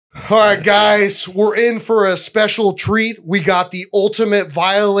All right, guys, we're in for a special treat. We got the ultimate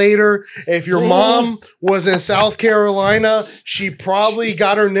violator. If your mom was in South Carolina, she probably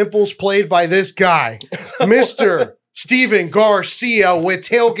got her nipples played by this guy, Mr. Stephen Garcia with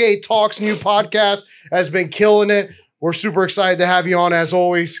Tailgate Talks new podcast has been killing it. We're super excited to have you on as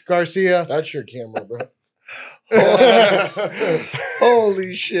always, Garcia. That's your camera, bro.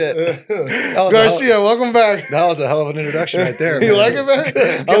 Holy shit. Garcia, welcome back. That was a hell of an introduction right there. You man. like it,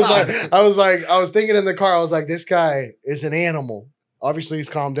 man? I was thinking in the car, I was like, this guy is an animal. Obviously, he's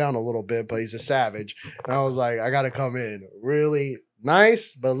calmed down a little bit, but he's a savage. And I was like, I got to come in really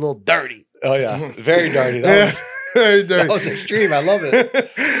nice, but a little dirty. Oh, yeah. Very dirty. That was extreme. I love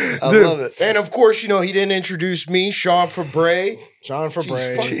it. I love it. And of course, you know, he didn't introduce me, Sean Febre. Sean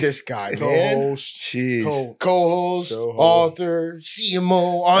Febre. Fuck this guy, man. Co-host. Jeez. Co-host, author,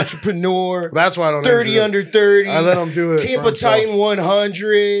 CMO, entrepreneur. That's why I don't 30 under 30. I let him do it. Tampa Titan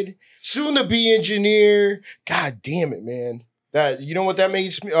 100. Soon to be engineer. God damn it, man. That, you know what that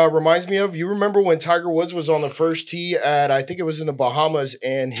reminds me of? You remember when Tiger Woods was on the first tee at, I think it was in the Bahamas,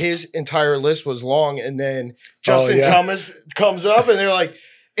 and his entire list was long, and then Justin Thomas comes up, and they're like,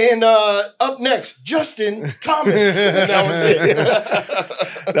 and up next, Justin Thomas. And that was it.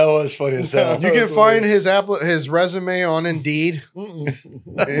 That was funny as hell. You can find his resume on Indeed.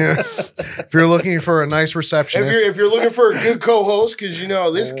 Yeah. If you're looking for a nice receptionist. If you're looking for a good co-host, because you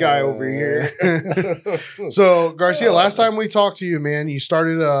know this guy over here. So Garcia, last time we talked to you, man, you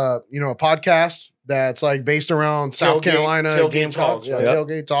started a podcast that's like based around South Carolina Gamecocks,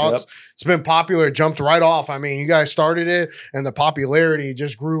 Tailgate Talks. Yep. It's been popular. It jumped right off. I mean, you guys started it and the popularity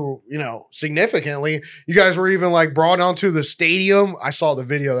just grew, significantly. You guys were even like brought onto the stadium. I saw the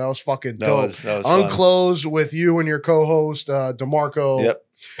video. That was fucking dope. That was Unclosed fun. With you and your co-host, DeMarco. Yep.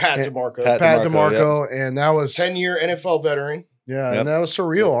 Pat DeMarco. Pat DeMarco. Yep. And that was 10-year NFL veteran. Yeah. Yep. And that was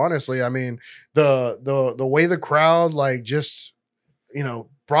surreal, honestly. I mean, the way the crowd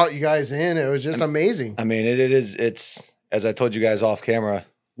brought you guys in, it was just amazing. I mean, it's as I told you guys off camera.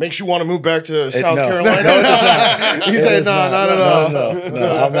 Makes you want to move back to South Carolina? No, it does not. You said no, not at all.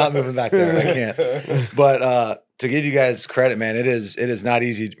 No, I'm not moving back there. I can't. But to give you guys credit, man, it is not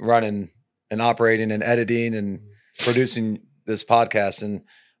easy running and operating and editing and producing this podcast. And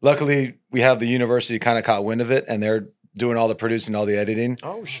luckily, we have the university kind of caught wind of it, and they're doing all the producing, all the editing.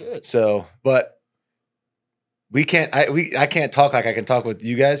 Oh shit! So, but we can't. I can't talk like I can talk with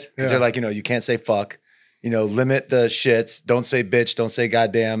you guys because they're like, you can't say fuck. Limit the shits. Don't say bitch. Don't say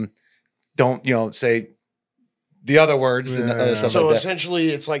goddamn. Don't say the other words and other stuff so like that. Essentially,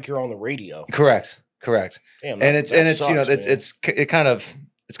 it's like you're on the radio. Correct. Damn, and it's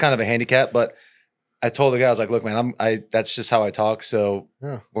kind of a handicap. But I told the guy, I was like, look, man, that's just how I talk. So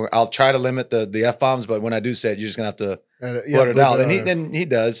I'll try to limit the F-bombs, but when I do say it, you're just gonna have to blurt it out. And he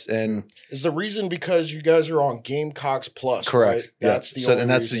does. And is the reason because you guys are on Gamecocks Plus? Correct. Right? That's the and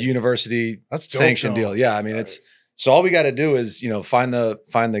that's the university sanctioned deal. Yeah, I mean Right. So all we got to do is find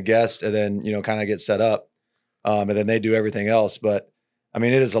the guest and then kind of get set up, and then they do everything else. But I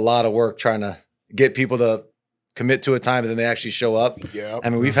mean, it is a lot of work trying to get people to commit to a time and then they actually show up. Yeah. I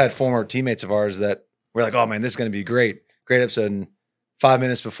mean, we've had former teammates of ours that we're like, oh man, this is going to be great episode. And 5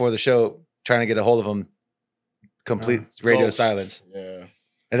 minutes before the show, trying to get a hold of them, complete radio silence. Yeah.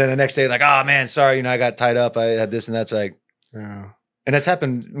 And then the next day, like, oh man, sorry, I got tied up. I had this and that's like, and it's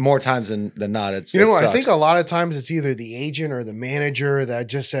happened more times than not. It I think a lot of times it's either the agent or the manager that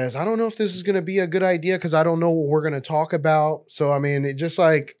just says, I don't know if this is going to be a good idea because I don't know what we're going to talk about. So, I mean,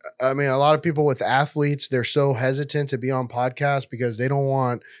 a lot of people with athletes, they're so hesitant to be on podcasts because they don't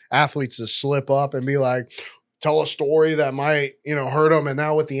want athletes to slip up and be like, tell a story that might, hurt them. And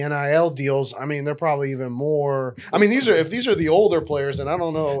now with the NIL deals, I mean, they're probably even more. I mean, if these are the older players, then I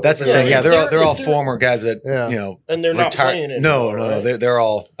don't know. That's the thing. Yeah, they're all former guys that and they're not playing anymore. No. They're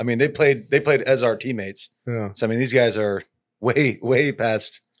all. I mean, they played as our teammates. Yeah. So I mean, these guys are way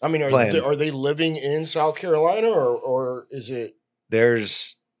past. I mean, are they living in South Carolina or is it?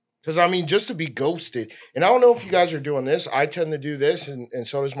 Because, I mean, just to be ghosted. And I don't know if you guys are doing this. I tend to do this, and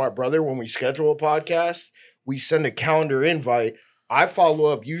so does my brother. When we schedule a podcast, we send a calendar invite. I follow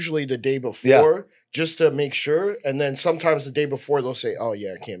up usually the day before just to make sure. And then sometimes the day before, they'll say, oh,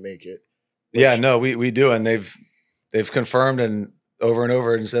 yeah, I can't make it. We do. And they've confirmed and over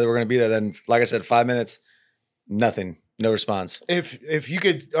and said we're going to be there. Then, like I said, 5 minutes, nothing, no response. If you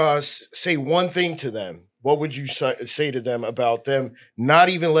could say one thing to them, what would you say to them about them not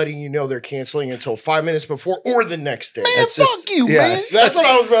even letting you know they're canceling until 5 minutes before or the next day? Man, fuck you, man. That's what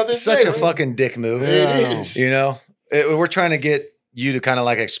I was about to say. Such a fucking dick move. It is. We're trying to get you to kind of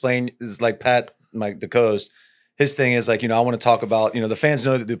like explain. It's like Pat, the co-host, his thing is like, I want to talk about, the fans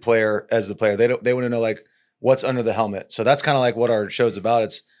know that the player as the player. They want to know like what's under the helmet. So that's kind of like what our show's about.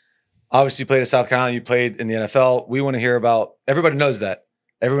 It's obviously you played at South Carolina, you played in the NFL. We want to hear about, everybody knows that.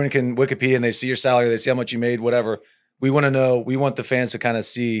 Everyone can Wikipedia and they see your salary, they see how much you made, whatever. We want to know, we want the fans to kind of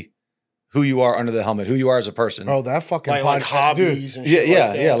see who you are under the helmet, who you are as a person. Oh, that fucking like hobbies and shit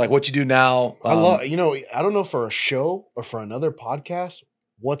yeah, like what you do now. I love, I don't know, for a show or for another podcast,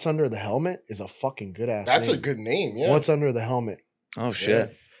 What's Under the Helmet is a fucking good ass That's name. a good name, yeah. What's Under the Helmet? Oh shit.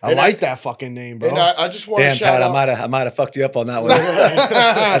 Yeah. I like that fucking name, bro. And I just want to shout Pat, out. I might have fucked you up on that one.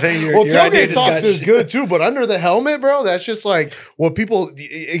 I think your Tailgate Talks is good too, but Under the Helmet, bro, that's just like what people,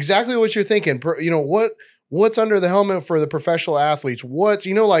 exactly what you're thinking. What's under the helmet for the professional athletes? What's,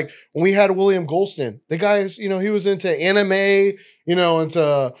 like when we had William Golston, the guy is, he was into anime,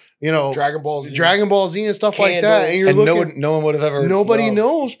 into, Dragon Ball Z and stuff like that. And you're looking, no one would have ever. Nobody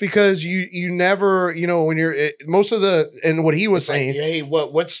knows because you never, when you're most of the, and what he was saying. Like, hey,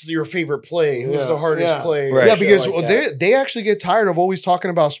 what's your favorite play? Who's the hardest play? Right. Yeah, because they actually get tired of always talking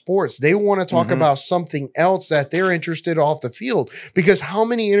about sports. They want to talk about something else that they're interested off the field. Because how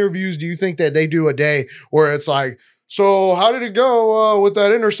many interviews do you think that they do a day where it's like, so how did it go with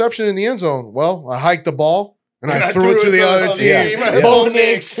that interception in the end zone? Well, I hiked the ball. And I threw it to the other team. Yeah. Bo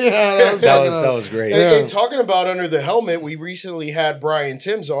Nix. Yeah, that was great. And talking about under the helmet, we recently had Brian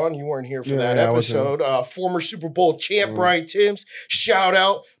Timms on. You weren't here for that episode. Former Super Bowl champ Brian Timms. Shout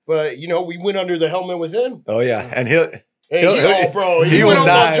out. But, we went under the helmet with him. Oh, yeah. And he went on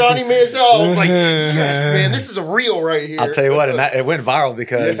about Johnny Manziel. I was like, yes, man, this is a reel right here. I'll tell you what, and it went viral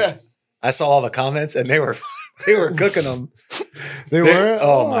because I saw all the comments and they were cooking them. They were?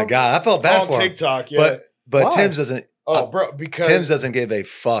 Oh, my God. I felt bad for TikTok, yeah. But Timms doesn't. Oh, bro, because Timms doesn't give a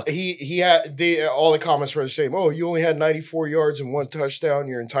fuck. He had all the comments were the same. Oh, you only had 94 yards and 1 touchdown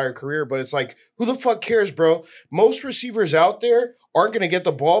your entire career. But it's like, who the fuck cares, bro? Most receivers out there aren't going to get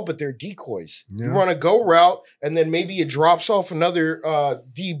the ball, but they're decoys. Yeah. You run a go route, and then maybe it drops off another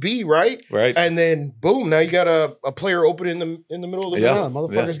DB, right? Right. And then boom, now you got a player open in the middle of the field.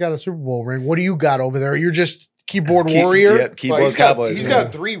 Motherfucker's got a Super Bowl ring. What do you got over there? You're just keyboard warrior. Yep, keyboard Cowboys. He's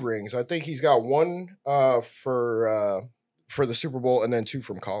got 3 rings. I think he's got 1 for the Super Bowl and then 2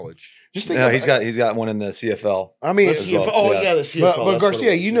 from college. Just think he's got 1 in the CFL. I mean, the CFL. But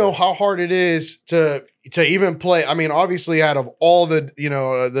Garcia, how hard it is to even play. I mean, obviously, out of all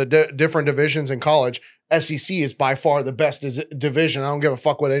the different divisions in college, SEC is by far the best division. I don't give a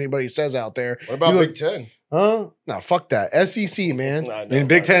fuck what anybody says out there. What about Big Ten? Huh? No, fuck that. SEC, man. I mean,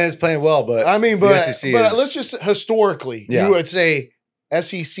 Big Ten is playing well, but the SEC but let's just historically, you would say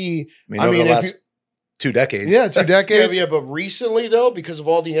SEC. I mean, over the last 2 decades. Yeah, 2 decades. Yeah, but recently though, because of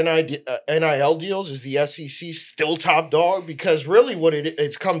all the NIL deals, is the SEC still top dog? Because really, what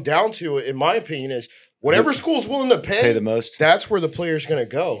it's come down to, in my opinion, is whatever school's willing to pay the most, that's where the player's going to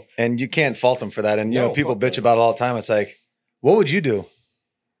go. And you can't fault them for that. And people bitch about it all the time. It's like, what would you do?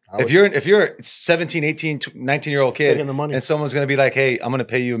 If you're a 17, 18, 19-year-old kid and someone's going to be like, hey, I'm going to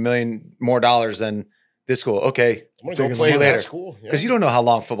pay you $1 million more than this school. Okay. I'm going to go play later. School. Because you don't know how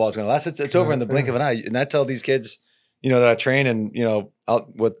long football is going to last. It's over in the blink of an eye. And I tell these kids, that I train and,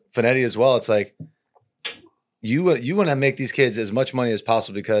 out with Finetti as well, it's like, you want to make these kids as much money as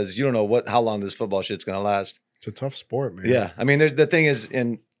possible because you don't know how long this football shit's going to last. It's a tough sport, man. Yeah. I mean, the thing is,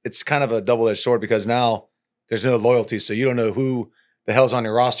 and it's kind of a double-edged sword because now there's no loyalty. So you don't know who the hell's on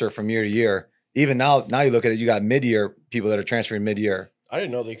your roster from year to year. Even now you look at it, you got mid-year people that are transferring mid-year. I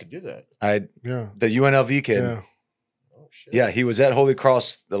didn't know they could do that. The UNLV kid. Yeah. Oh, shit. Yeah, he was at Holy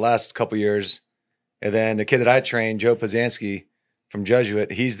Cross the last couple years. And then the kid that I trained, Joe Pazanski from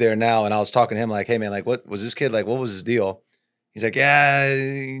Jesuit, he's there now. And I was talking to him like, hey, man, like, what was this kid? Like, what was his deal? He's like,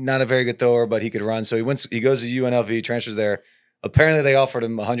 yeah, not a very good thrower, but he could run. So he goes to UNLV, transfers there. Apparently they offered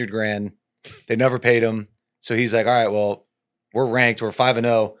him $100,000. They never paid him. So he's like, all right, well, we're ranked. We're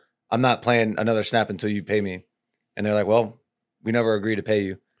 5-0. I'm not playing another snap until you pay me. And they're like, well, we never agreed to pay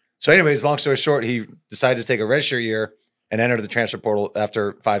you. So anyways, long story short, he decided to take a redshirt year and enter the transfer portal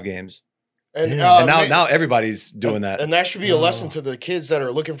after 5 games. And now everybody's doing that. And that should be a lesson to the kids that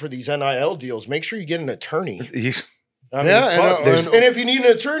are looking for these NIL deals. Make sure you get an attorney. And if you need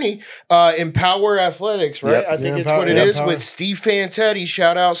an attorney, Empower Athletics, right? Yep. I think it's what it is with Steve Fantetti.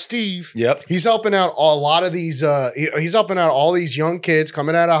 Shout out, Steve. Yep. He's helping out a lot of these. He's helping out all these young kids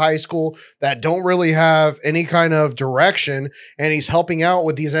coming out of high school that don't really have any kind of direction, and he's helping out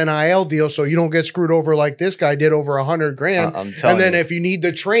with these NIL deals so you don't get screwed over like this guy did over $100,000. I'm telling you. If you need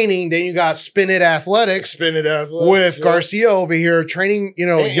the training, then you got Spin It Athletics with Garcia over here training.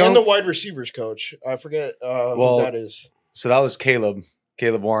 And the wide receivers coach. I forget who that is. So that was Caleb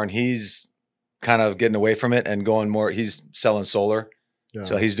Warren. He's kind of getting away from it and going more. He's selling solar. Yeah.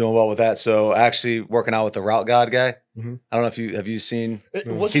 So he's doing well with that. So actually working out with the Route God guy. Mm-hmm. I don't know if have you seen,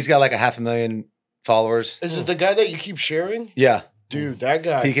 He's got like 500,000 followers. Is it the guy that you keep sharing? Yeah. Dude, that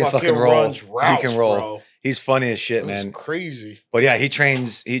guy he can fucking roll. Runs routes, he can roll. Bro. He's funny as shit, man. Crazy. But yeah, he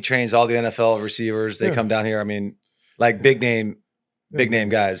trains all the NFL receivers. They come down here. I mean, like big name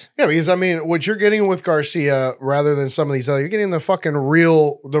guys. Yeah, because I mean, what you're getting with Garcia, rather than some of these other, you're getting the fucking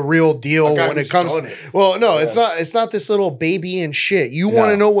real deal when it comes. Well, no, it's not this little baby and shit. You want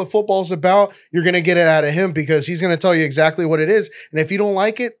to know what football's about, you're gonna get it out of him because he's gonna tell you exactly what it is. And if you don't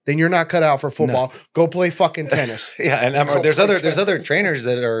like it, then you're not cut out for football. No. Go play fucking tennis. Yeah, and there's other trainers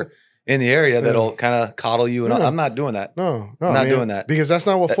that are in the area that'll kind of coddle you, and I'm not doing that. No, I'm not doing that because that's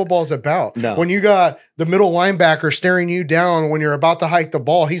not what football is about. No, when you got the middle linebacker staring you down when you're about to hike the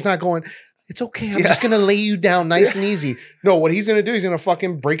ball, he's not going, "It's okay, I'm just gonna lay you down nice and easy." No, what he's gonna do, he's gonna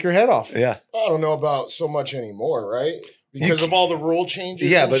fucking break your head off. Yeah, I don't know about so much anymore, right? Because of all the rule changes.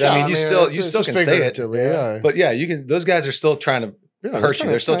 Yeah, but I mean, you still can say it. Yeah. But yeah, you can. Those guys are still trying to hurt you.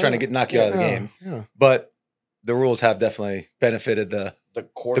 They're still trying to knock you out of the game. Yeah. But the rules have definitely benefited the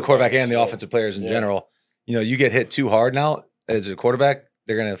quarterback and the offensive players in general. You know, you get hit too hard now as a quarterback,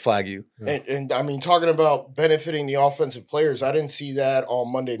 they're going to flag you. And I mean, talking about benefiting the offensive players, I didn't see that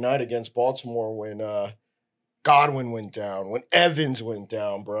on Monday night against Baltimore when Godwin went down, when Evans went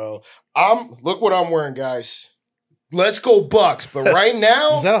down, bro. Look what I'm wearing, guys. Let's go Bucks. But right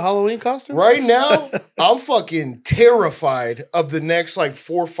now, is that a Halloween costume? Right now, I'm fucking terrified of the next like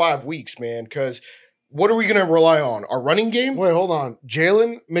 4 or 5 weeks, man, because what are we going to rely on? Our running game? Wait, hold on.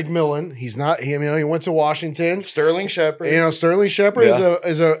 Jalen McMillan, he went to Washington. Sterling Shepard. Sterling Shepard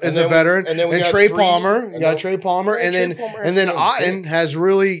is a veteran. And Trey Palmer. You got Trey Palmer. And then Otten has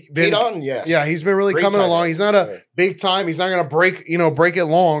really been. Yeah, he's been really coming along. He's not a big time. He's not going to break it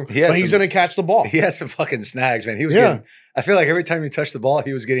long, but he's going to catch the ball. He has some fucking snags, man. He was getting, I feel like every time he touched the ball,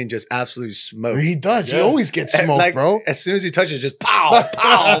 he was getting just absolutely smoked. He does. Yeah. He always gets smoked, bro. As soon as he touches, just pow,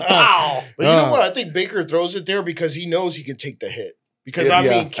 pow, pow. But you know what? I think Baker throws it there because he knows he can take the hit. Because,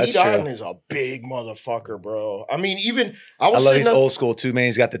 Keith Otten is a big motherfucker, bro. I mean, I love these old school, too, man.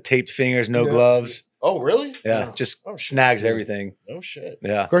 He's got the taped fingers, no gloves. Oh, really? Yeah, just snags everything. No shit.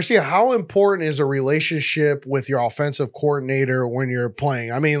 Yeah. Garcia, how important is a relationship with your offensive coordinator when you're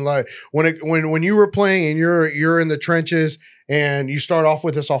playing? I mean, like when you were playing and you're in the trenches and you start off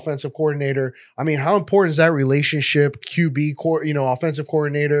with this offensive coordinator, I mean, how important is that relationship, offensive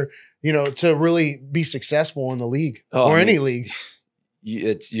coordinator, to really be successful in the league any league?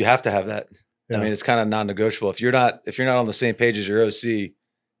 You have to have that. Yeah. I mean, it's kind of non-negotiable. If you're not on the same page as your OC,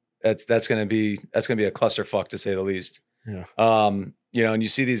 that's gonna be a clusterfuck to say the least. Yeah. And you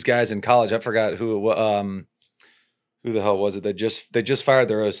see these guys in college. I forgot who the hell was it? They just fired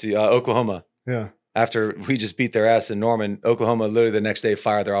their OC, Oklahoma. Yeah. After we just beat their ass in Norman, Oklahoma literally the next day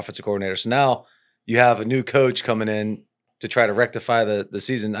fired their offensive coordinator. So now you have a new coach coming in to try to rectify the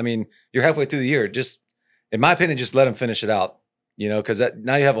season. I mean, you're halfway through the year. Just, in my opinion, just let them finish it out. Because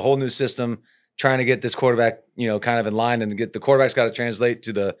now you have a whole new system trying to get this quarterback, kind of in line, and the quarterback's got to translate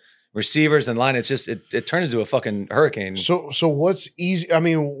to the receivers in line. It's just it turns into a fucking hurricane. So what's easy? I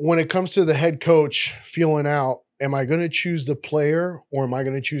mean, when it comes to the head coach feeling out, am I going to choose the player or am I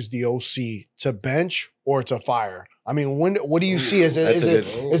going to choose the OC to bench or to fire? I mean, what do you see? Is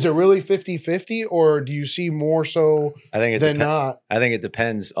it really 50-50 or do you see more so than not? I think it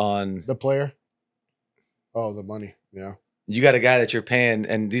depends on the player. Oh, the money. Yeah. You got a guy that you're paying,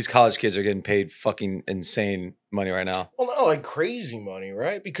 and these college kids are getting paid fucking insane money right now. Well, not like crazy money,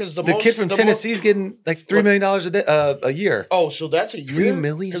 right? Because the kid from Tennessee's getting like $3 million a year. Oh, so that's a year? $3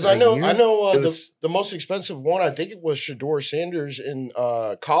 million. Because I know the most expensive one. I think it was Shedeur Sanders in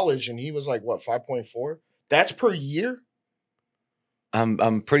college, and he was like what 5.4. That's per year.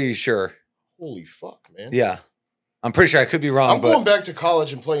 I'm pretty sure. Holy fuck, man! Yeah. I'm pretty sure I could be wrong. I'm going back to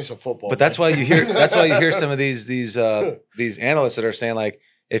college and playing some football. But that's why you hear some of these analysts that are saying, like,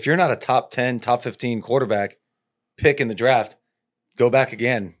 if you're not a top 10, top 15 quarterback pick in the draft, go back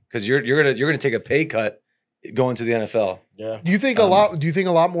again because you're gonna take a pay cut going to the NFL. Yeah. Do you think a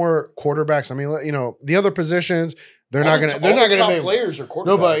lot more quarterbacks? I mean, the other positions they're not gonna make players or quarterbacks.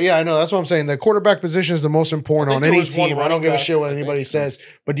 No, but yeah, I know that's what I'm saying. The quarterback position is the most important on any team. I don't give a shit what anybody says.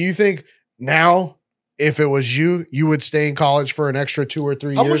 But do you think now? If it was you would stay in college for an extra 2 or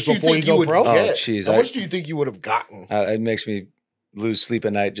 3 years before you go pro? Oh, jeez. How much do you think you would have gotten? It makes me lose sleep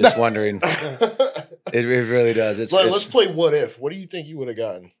at night just wondering. It really does. Let's play what if. What do you think you would have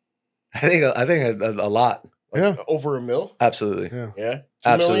gotten? I think a lot. Like over $1 million? Absolutely. Yeah. 2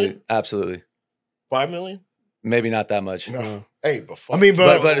 absolutely. million? Absolutely. 5 million? maybe not that much. No. Hey, but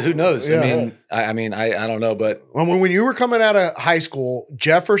who knows? Yeah. I mean, I don't know. But when you were coming out of high school,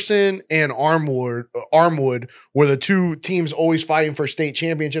 Jefferson and Armwood were the two teams always fighting for state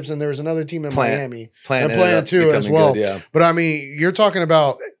championships, and there was another team in Miami playing too as well. Good, yeah. But I mean, you're talking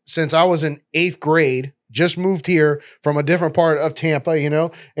about since I was in 8th grade, just moved here from a different part of Tampa,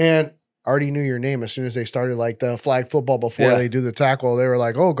 and I already knew your name as soon as they started like the flag football before they do the tackle. They were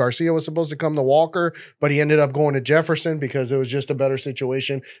like, oh, Garcia was supposed to come to Walker, but he ended up going to Jefferson because it was just a better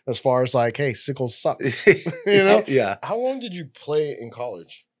situation as far as like, hey, Sickles sucks. Yeah. How long did you play in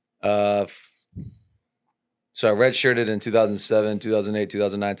college? So I redshirted in 2007, 2008,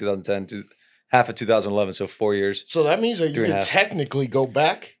 2009, 2010, half of 2011, so 4 years. So that means that you can technically go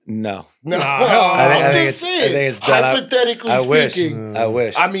back? No. I think it's done. Hypothetically speaking. I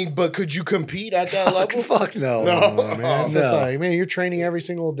wish. I mean, but could you compete at that level? Fuck no. Man. It's just like, man, you're training every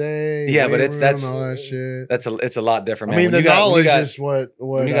single day. Yeah, but it's a lot different, man. I mean, the knowledge is what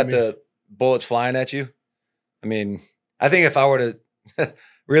when you got the bullets flying at you. I mean, I think if I were to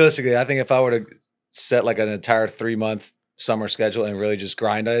realistically, set like an entire 3-month summer schedule and really just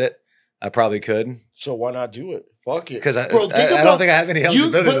grind at it, I probably could. So why not do it? Fuck it. Because I don't think I have any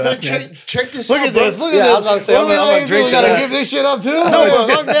eligibility left. Check this out. Look at this. I was about to say, I'm going to drink to that. Give this shit up too?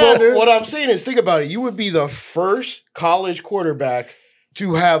 No, what I'm saying is, think about it. You would be the first college quarterback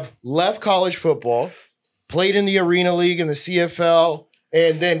to have left college football, played in the Arena League and the CFL,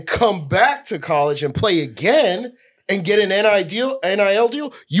 and then come back to college and play again and get an NIL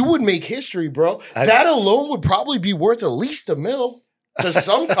deal. You would make history, bro. That alone would probably be worth at least $1 million. To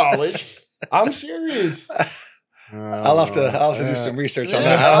some college. I'm serious. I'll have to do some research on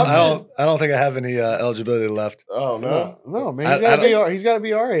that. I don't think I have any eligibility left. Oh no, man. He's got to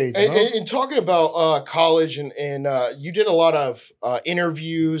be our age. And talking about college and you did a lot of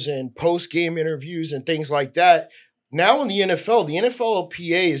interviews and post-game interviews and things like that. Now in the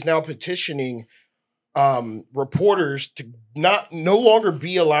NFLPA is now petitioning reporters to no longer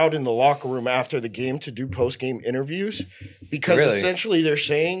be allowed in the locker room after the game to do post-game interviews because essentially they're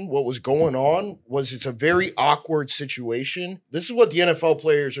saying what was going on was it's a very awkward situation. This is what the NFL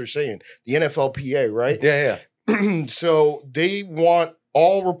players are saying, the NFLPA, right? Yeah. So they want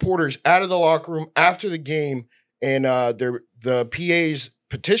all reporters out of the locker room after the game, and the PA's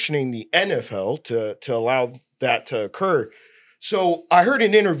petitioning the NFL to allow that to occur. So I heard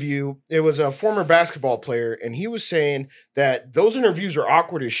an interview. It was a former basketball player, and he was saying that those interviews are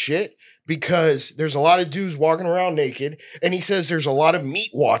awkward as shit because there's a lot of dudes walking around naked, and he says there's a lot of meat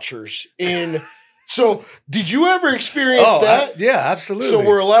watchers in. So did you ever experience that? Yeah, absolutely. So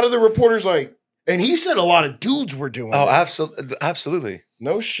were a lot of the reporters like, and he said a lot of dudes were doing that. Absolutely.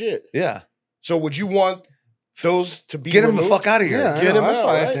 No shit. Yeah. So would you want those to be get him the fuck out of here? Yeah, get him out. That's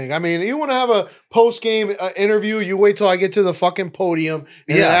what I think. I mean, you want to have a post-game interview, you wait till I get to the fucking podium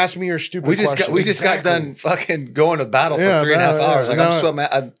and then ask me your stupid questions. We just got done fucking going to battle for 3.5 hours. Like, I'm sweating.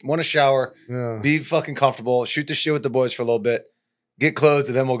 I want to shower, be fucking comfortable, shoot the shit with the boys for a little bit, get clothed,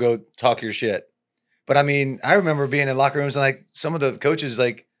 and then we'll go talk your shit. But I mean, I remember being in locker rooms and like some of the coaches,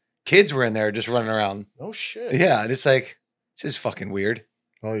 like kids were in there just running around. Oh shit. Yeah, it's like it's just fucking weird.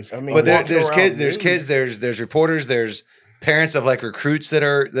 I mean, but there's kids, there's reporters, there's parents of like recruits that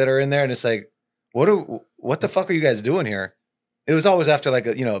are in there, and it's like, what the fuck are you guys doing here? It was always after like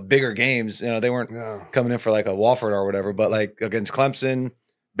bigger games. They weren't coming in for like a Wofford or whatever, but like against Clemson,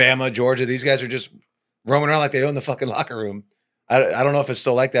 Bama, Georgia, these guys are just roaming around like they own the fucking locker room. I don't know if it's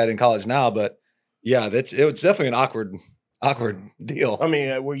still like that in college now, but yeah, it was definitely an awkward deal. I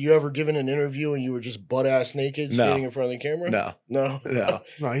mean, were you ever given an interview and you were just butt ass naked standing in front of the camera? No,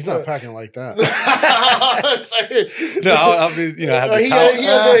 he's not packing like that. No, I'll be, he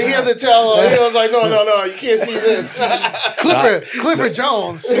had the towel on. He was like, no, you can't see this. Clifford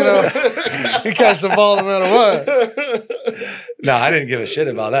Jones, he catch the ball no matter what. No, I didn't give a shit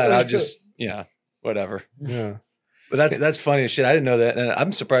about that. I just, whatever. Yeah. But that's funny as shit. I didn't know that. And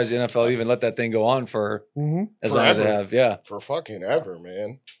I'm surprised the NFL even let that thing go on for as long as they have. Yeah. For fucking ever,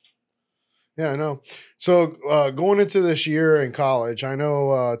 man. Yeah, I know. So going into this year in college, I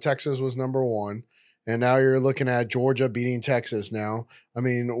know Texas was number 1. And now you're looking at Georgia beating Texas now. I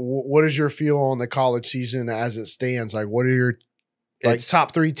mean, what is your feel on the college season as it stands? Like, what are your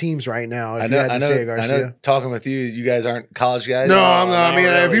top 3 teams right now? I know. Talking with you guys aren't college guys. No, I'm not. I mean,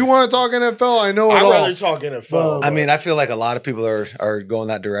 if you want to talk NFL, I know it all. I'd rather talk NFL. I mean, I feel like a lot of people are going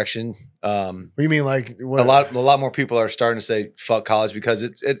that direction. What do you mean, like what? A lot more people are starting to say fuck college because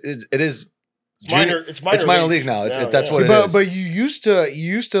it is It's minor league now. That's what it is. But you used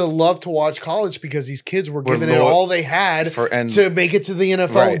to love to watch college because these kids were giving it all they had to make it to the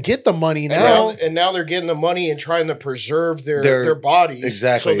NFL, get the money now. And now they're getting the money and trying to preserve their bodies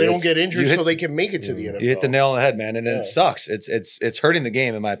so they don't get injured, so they can make it to the NFL. You hit the nail on the head, man, and it sucks. It's hurting the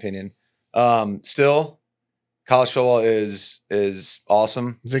game, in my opinion. Still, college football is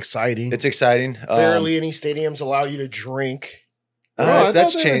awesome. It's exciting. Barely any stadiums allow you to drink.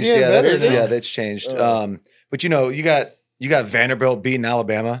 That's changed. That's changed. But you got Vanderbilt beating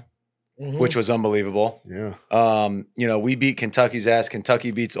Alabama, which was unbelievable. Yeah. We beat Kentucky's ass. Kentucky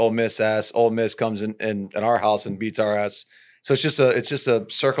beats Ole Miss ass. Ole Miss comes in our house and beats our ass. So it's just a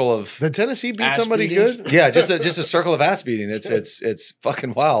circle of. The Tennessee beat somebody good. Yeah, just a circle of ass beating. It's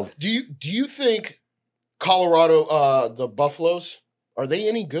fucking wild. Do you think Colorado, the Buffaloes, are they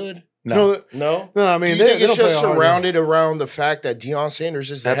any good? No. I mean, do you think it's just surrounded around the fact that Deion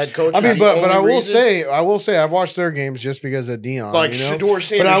Sanders is the head coach? I mean, but I will say, I've watched their games just because of Deion. Like Shedeur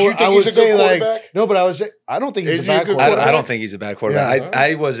Sanders, but you think he's a good quarterback? But I would say I don't think he's a bad quarterback. I don't think he's a bad quarterback. Yeah.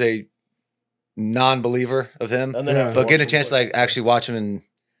 I was a non-believer of him, but getting a chance to actually watch him and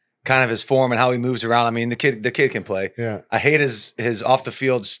kind of his form and how he moves around. I mean, the kid can play. Yeah. I hate his off the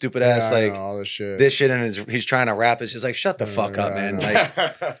field stupid ass all this shit. And he's trying to rap. It's just like, shut the fuck up, man.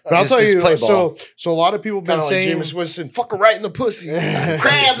 But I'll tell you, so a lot of people have been saying Jameis Winston, fuck her right in the pussy.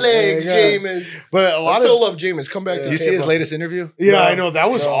 Crab legs, Jameis. But I still love Jameis. Come back to you see his latest interview? Yeah, I know.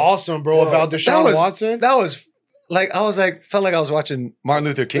 That was awesome, bro, about Deshaun Watson. That was felt like I was watching Martin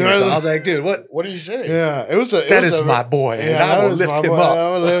Luther King or something. I was like, dude, what did you say? Yeah, that is my boy, and I will lift him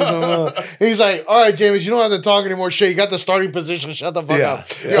up. He's like, all right, James, you don't have to talk anymore. Shit, you got the starting position. Shut the fuck up.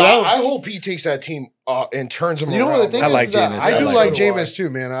 Yeah, I hope he takes that team and turns them around. You know what the thing is? I like Jameis. I do like Jameis too,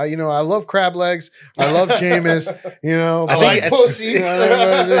 man. I love crab legs. I love Jameis. I like pussy.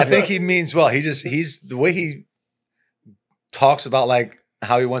 I think he means well. He's the way he talks about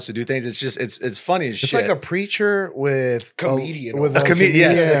how he wants to do things. It's funny as shit. It's like a preacher with comedian. A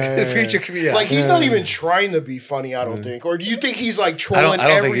comedian. A preacher comedian. He's not even trying to be funny, I don't think. Or do you think he's trolling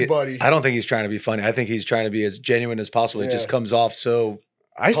everybody? I don't think he's trying to be funny. I think he's trying to be as genuine as possible. It just comes off so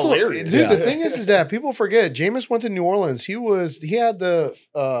hilarious. Dude, the thing is that people forget Jameis went to New Orleans. He had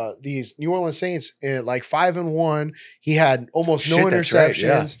these New Orleans Saints in 5-1. He had almost no interceptions.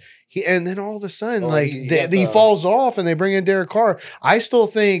 Right, yeah. And then all of a sudden, he falls off and they bring in Derek Carr. I still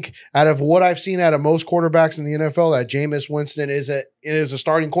think out of what I've seen out of most quarterbacks in the NFL, that Jameis Winston is a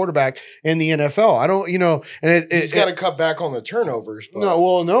starting quarterback in the NFL. I don't, and he's got to cut back on the turnovers. But.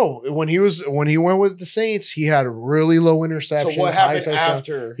 No. When he went with the Saints, he had really low interceptions. So what happened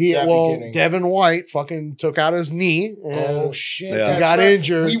after beginning? Devin White fucking took out his knee. Oh shit! He got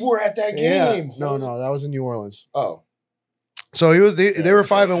injured. We were at that game. Yeah. No, that was in New Orleans. Oh. So they were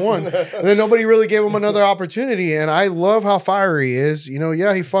 5-1, and then nobody really gave him another opportunity. And I love how fiery he is.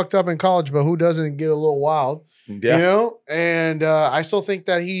 He fucked up in college, but who doesn't get a little wild? Yeah. And I still think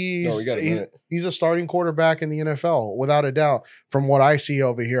that he's a starting quarterback in the NFL without a doubt. From what I see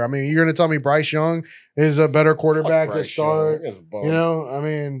over here, I mean, you're going to tell me Bryce Young is a better quarterback to start?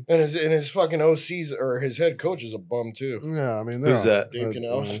 And his fucking OCs or his head coach is a bum too. Yeah, I mean, who's that? Dave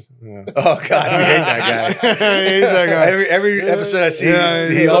Canales. Yeah. Oh God, we hate that guy. He's that guy. Every episode I see,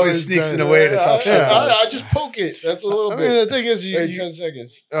 he always sneaks in a way to talk shit. I just poke it. That's a little bit. I mean, the thing is, 10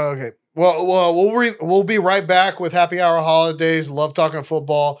 seconds. Okay. Well, we'll be right back with Happy Hour Holidaze. Love talking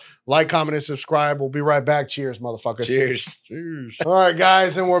football. Like, comment, and subscribe. We'll be right back. Cheers, motherfuckers. Cheers. All right,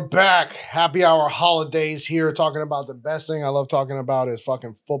 guys, and we're back. Happy Hour Holidaze here, talking about the best thing I love talking about is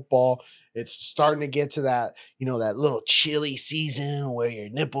fucking football. It's starting to get to that, that little chilly season where your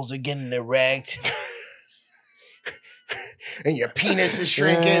nipples are getting erect. And your penis is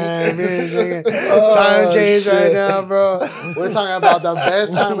shrinking. Time change right now, bro. We're talking about the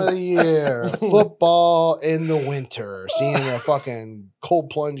best time of the year. Football in the winter. Seeing the fucking cold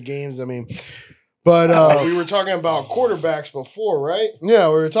plunge games. I mean, but we were talking about quarterbacks before, right? Yeah,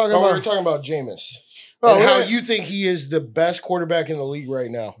 we were talking about Jameis. And how you think he is the best quarterback in the league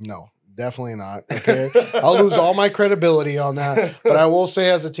right now. No. Definitely not. Okay. I'll lose all my credibility on that. But I will say,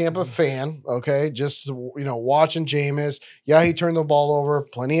 as a Tampa fan, okay, just, watching Jameis, yeah, he turned the ball over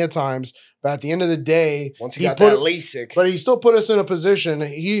plenty of times. But at the end of the day, once he got that LASIK. But he still put us in a position.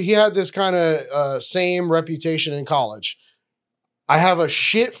 He had this kind of same reputation in college. I have a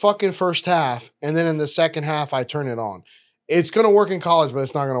shit fucking first half, and then in the second half, I turn it on. It's going to work in college, but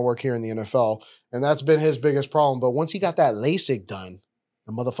it's not going to work here in the NFL. And that's been his biggest problem. But once he got that LASIK done,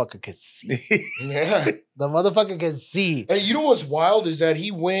 The motherfucker could see. Yeah. The motherfucker could see. And you know what's wild is that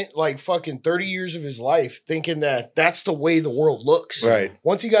he went like fucking 30 years of his life thinking that that's the way the world looks. Right.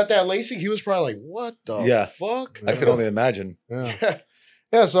 Once he got that LASIK, he was probably like, what the fuck? I could only imagine. Yeah.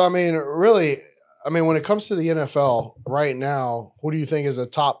 Yeah. So, I mean, really, when it comes to the NFL right now, who do you think is a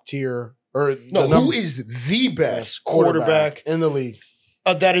top tier or who is the best quarterback in the league?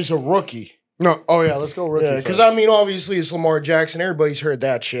 That is a rookie. No. Oh, yeah. Let's go rookie. Because, obviously, it's Lamar Jackson. Everybody's heard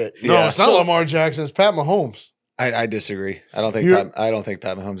that shit. No, it's not Lamar Jackson. It's Pat Mahomes. I disagree. I don't think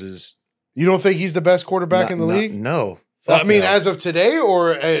Pat Mahomes is. You don't think he's the best quarterback in the league? No. As of today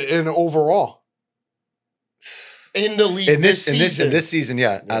or in overall? In the league in this season,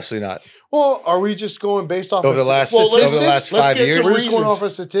 absolutely not. Well, are we just going based off over the last 5 years? We're just going off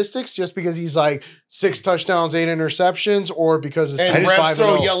of statistics, just because he's like 6 touchdowns, 8 interceptions, or because his team's 5-0. Refs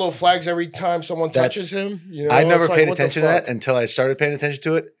throw yellow flags every time someone touches him. I never paid attention to that until I started paying attention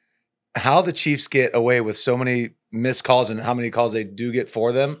to it. How the Chiefs get away with so many missed calls and how many calls they do get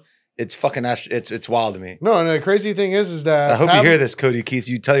for them, it's fucking it's wild to me. No, and the crazy thing is that I hope you hear this, Cody Keith.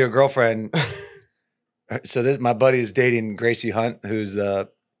 You tell your girlfriend. So my buddy is dating Gracie Hunt, who's the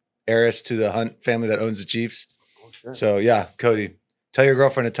heiress to the Hunt family that owns the Chiefs. Oh, sure. So yeah, Cody, tell your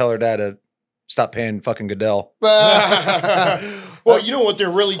girlfriend to tell her dad to stop paying fucking Goodell. Well, you know what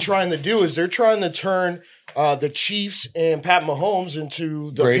they're really trying to do is they're trying to turn the Chiefs and Pat Mahomes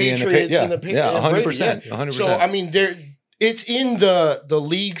into the Brady Patriots and the 100%. 100%. So I mean, it's in the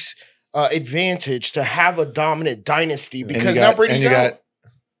league's advantage to have a dominant dynasty because now Brady's out. Got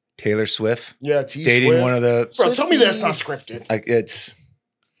Taylor Swift, dating Swift. One of the. Bro, tell me that's not scripted. Like it's.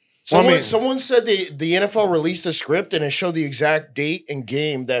 Someone said the NFL released a script and it showed the exact date and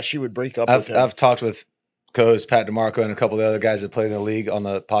game that she would break up with him. I've talked with co-host Pat DeMarco and a couple of the other guys that play in the league on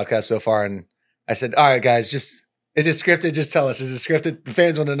the podcast so far, and I said, "All right, guys, is it scripted? Just tell us, is it scripted? The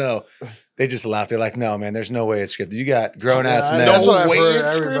fans want to know." They just laughed. They're like, "No, man, there's no way it's scripted. You got grown ass men." That's what I've way heard.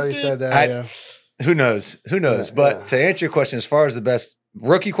 it's Everybody scripted? said that. Who knows? But to answer your question, as far as the best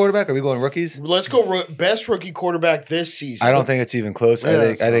rookie quarterback, are we going rookies? Let's go best rookie quarterback this season. I don't think it's even close.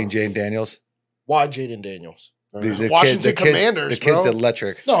 I think Jaden Daniels. Why Jaden Daniels? The Washington Commanders, the kid's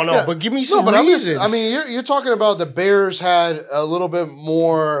electric. No, but give me some reasons. You're talking about the Bears had a little bit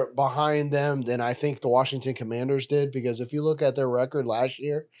more behind them than I think the Washington Commanders did, because if you look at their record last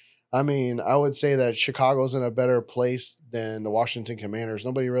year, I would say that Chicago's in a better place than the Washington Commanders.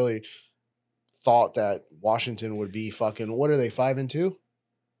 Nobody really thought that Washington would be fucking, what are they, 5-2?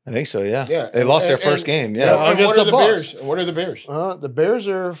 I think so, yeah. Yeah. They lost their first game, yeah. Against the Bears. And what are the Bears? The Bears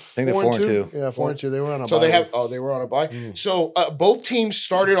are 4-2. I think they're 4-2. Yeah, 4-2. They were on a bye. So they were on a bye. So both teams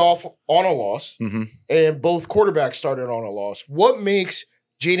started off on a loss, and both quarterbacks started on a loss. What makes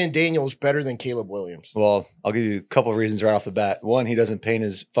Jaden Daniels better than Caleb Williams? Well, I'll give you a couple of reasons right off the bat. One, he doesn't paint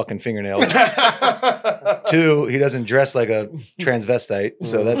his fucking fingernails. 2, he doesn't dress like a transvestite.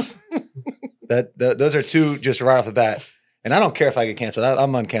 So those are 2 just right off the bat. And I don't care if I get canceled.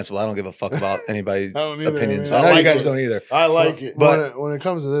 I'm uncancelable. I don't give a fuck about anybody's opinions. I know you guys don't either. I like it. But when it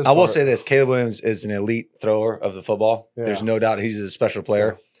comes to this, I will say this. Caleb Williams is an elite thrower of the football. Yeah. There's no doubt he's a special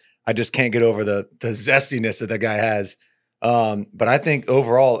player. I just can't get over the zestiness that guy has. But I think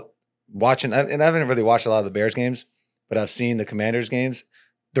overall, watching, and I haven't really watched a lot of the Bears games, but I've seen the Commanders games.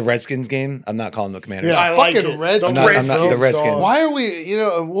 The Redskins game, I'm not calling the Commanders. Yeah, I like it. I'm not the Redskins. Why are we,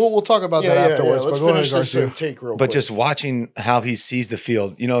 we'll talk about that afterwards. Let's but go ahead, Garcia. Take real quick. Just watching how he sees the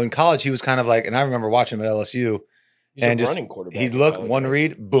field. In college, he was kind of like, and I remember watching him at LSU. He's a running quarterback. He'd look, one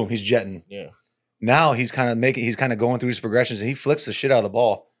read, boom, he's jetting. Yeah. Now he's kind of going through his progressions, and he flicks the shit out of the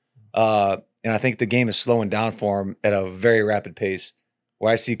ball. And I think the game is slowing down for him at a very rapid pace,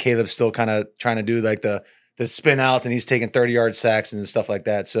 where I see Caleb still kind of trying to do like the spin outs, and he's taking 30-yard sacks and stuff like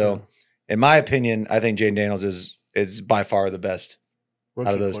that. So, in my opinion, I think Jaden Daniels is by far the best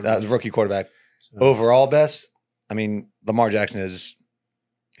out of those rookie quarterback. Overall best, Lamar Jackson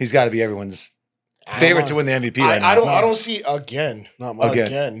he's got to be everyone's favorite to win the MVP. I don't see again. Not mine.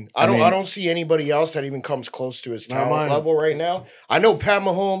 Again. I don't see anybody else that even comes close to his talent level right now. I know Pat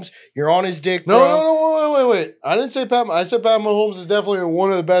Mahomes. You're on his dick, bro. No, wait. I didn't say Pat. I said Pat Mahomes is definitely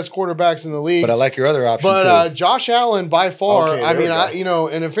one of the best quarterbacks in the league. But I like your other option too. Josh Allen by far. Okay,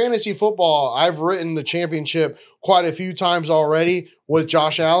 in a fantasy football, I've written the championship quite a few times already with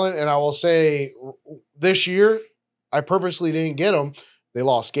Josh Allen, and I will say this year I purposely didn't get him. They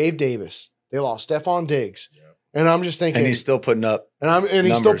lost Gabe Davis. They lost Stephon Diggs. Yeah. And I'm just thinking. And he's still putting up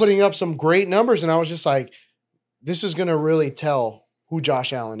he's still putting up some great numbers. And I was just like, this is going to really tell who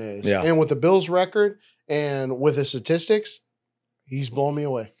Josh Allen is. Yeah. And with the Bills record and with his statistics, he's blowing me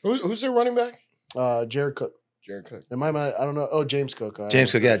away. Who's their running back? Jared Cook. Jared Cook. I don't know. Oh, James Cook.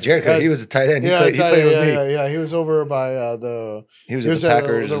 James Cook, yeah. Jared Cook, he was a tight end. He played with me. Yeah. He was over by he was at the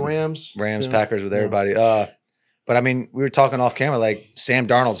Packers. The Rams. Packers with everybody. But I mean, we were talking off camera, like Sam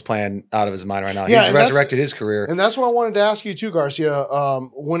Darnold's playing out of his mind right now. He's resurrected his career. And that's what I wanted to ask you too, Garcia.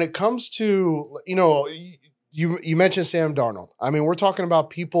 When it comes to, you mentioned Sam Darnold. I mean, we're talking about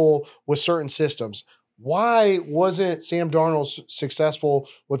people with certain systems. Why wasn't Sam Darnold successful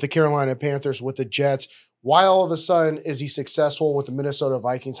with the Carolina Panthers, with the Jets? Why all of a sudden is he successful with the Minnesota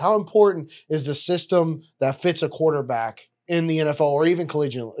Vikings? How important is the system that fits a quarterback in the NFL or even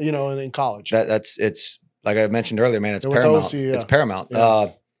collegiate, in college? It's like I mentioned earlier, man, it's paramount. OC, It's paramount.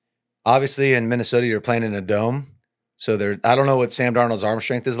 Yeah. Obviously in Minnesota, you're playing in a dome. So I don't know what Sam Darnold's arm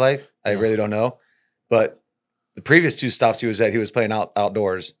strength is like. I really don't know. But the previous 2 stops he was at, he was playing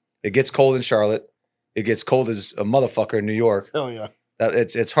outdoors. It gets cold in Charlotte. It gets cold as a motherfucker in New York. Oh yeah.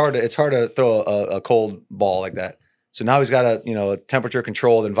 It's hard to throw a cold ball like that. So now he's got a temperature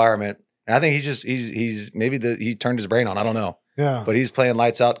controlled environment. And I think he turned his brain on. I don't know. Yeah. But he's playing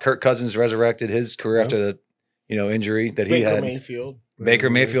lights out. Kirk Cousins resurrected his career after the injury that he had. Baker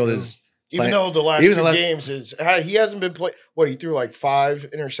Mayfield is even though the last 2 games he hasn't been playing. What, he threw like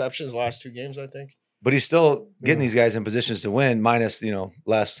 5 interceptions the last 2 games, I think. But he's still getting these guys in positions to win, minus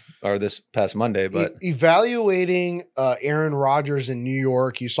this past Monday. But evaluating Aaron Rodgers in New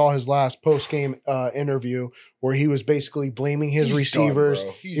York, you saw his last post game interview where he was basically blaming his receivers.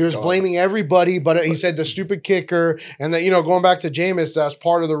 He was blaming everybody, but he said the stupid kicker, and that going back to Jameis, that's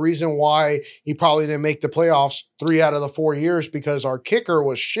part of the reason why he probably didn't make the playoffs 3 out of the 4 years, because our kicker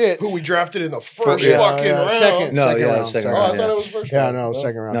was shit. Who we drafted in the first fucking round. Second round. I thought it was first round. Yeah, no,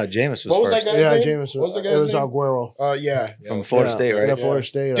 second round. No, Jameis was what was first. That guy's name? Jameis. What was the guy's name? It was Aguero. From Florida State, right? Yeah, Florida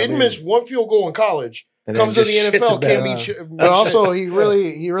State. Didn't miss 1 field goal in college. And comes to the NFL, can't be. But also, he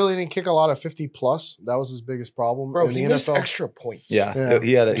really didn't kick a lot of 50+. That was his biggest problem. Bro, in he the missed NFL. extra points. Yeah.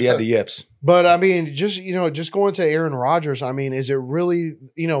 He had the yips. But I mean, just going to Aaron Rodgers. I mean, is it really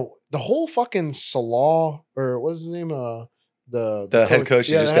the whole fucking Salah, or what's his name? The head coach.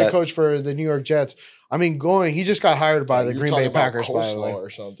 Yeah, the head coach for the New York Jets. I mean, he just got hired by the Green Bay Packers, by the way. Or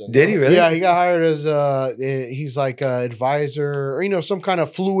something. Did he really? Yeah, he got hired as he's like an advisor, or some kind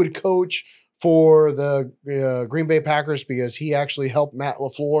of fluid coach for the Green Bay Packers, because he actually helped Matt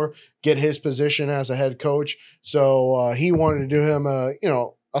LaFleur get his position as a head coach. So he wanted to do him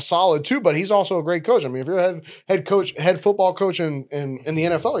a solid too, but he's also a great coach. I mean, if you're a head football coach in the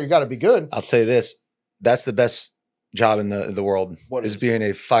NFL, you got to be good. I'll tell you this: that's the best job in the world. What is being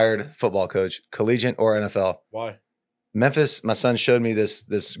a fired football coach, collegiate or NFL? Why? Memphis, my son showed me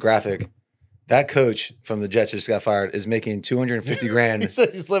this graphic. That coach from the Jets just got fired is making $250,000. He said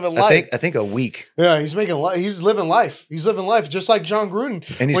he's living life. I think a week. Yeah, he's living life. He's living life just like John Gruden.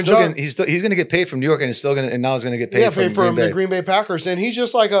 And he's going to get paid from New York, and now he's going to get paid from the Green Bay Packers. And he's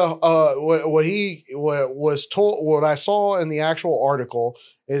just like what I saw in the actual article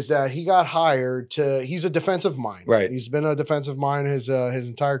is that he got hired he's a defensive mind. Right. He's been a defensive mind his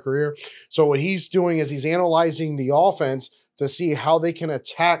entire career. So what he's doing is he's analyzing the offense to see how they can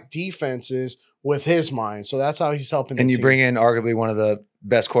attack defenses with his mind. So that's how he's helping. And you bring in arguably one of the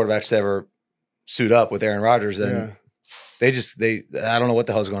best quarterbacks to ever suit up with Aaron Rodgers, and I don't know what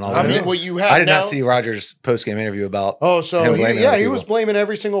the hell's going on. I mean, what you have I did not see Rodgers' post-game interview about. Oh, so he was blaming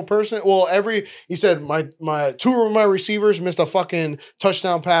every single person. Well, he said my 2 of my receivers missed a fucking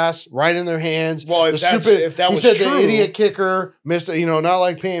touchdown pass right in their hands. Well, if that was true, the idiot kicker missed, not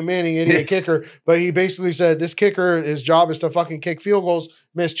like Peyton Manning, idiot kicker, but he basically said this kicker, his job is to fucking kick field goals,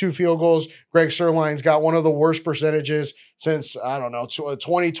 missed 2 field goals. Greg Sirline's got one of the worst percentages since, I don't know,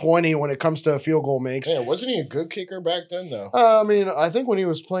 2020 when it comes to field goal makes. Yeah, wasn't he a good kicker back then, though? I mean, I think when he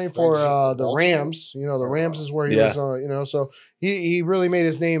was playing for the Rams, the Rams is where he was, so he really made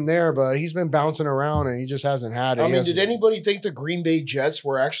his name there, but he's been bouncing around and he just hasn't had it. I mean, did anybody think the Green Bay Jets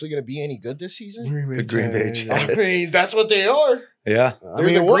were actually going to be any good this season? The Green Bay Jets. I mean, that's what they are. Yeah.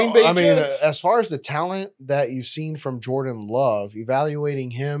 As far as the talent that you've seen from Jordan Love,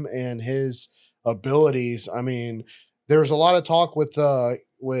 evaluating him and his abilities, I mean, there was a lot of talk with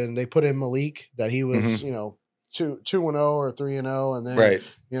when they put in Malik that he was, 2-0 or 3-0, and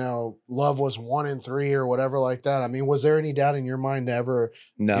then Love was 1-3 or whatever like that. I mean, was there any doubt in your mind to ever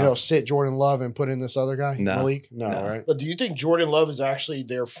sit Jordan Love and put in this other guy, Malik? No, right? But do you think Jordan Love is actually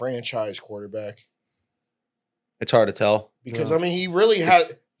their franchise quarterback? It's hard to tell. Because, I mean, he really had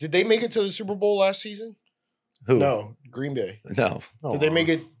 – did they make it to the Super Bowl last season? Who? No, Green Bay. No. Did they make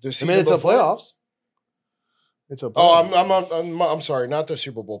it the season made it to playoffs. I'm sorry, not the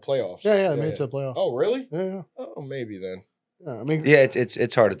Super Bowl playoffs. Yeah, made it to playoffs. Oh, really? Yeah. Oh, maybe then. I mean,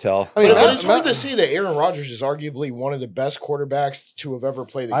 it's hard to tell. I mean, but it's hard to see that Aaron Rodgers is arguably one of the best quarterbacks to have ever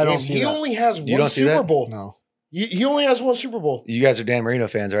played the game. He only has one Super Bowl. No. He only has one Super Bowl. You guys are Dan Marino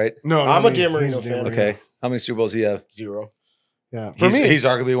fans, right? No, I'm a Dan Marino fan. Okay. How many Super Bowls do you have? 0. Yeah. For me, he's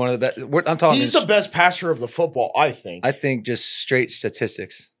arguably one of the best. I'm talking. He's the best passer of the football, I think. I think just straight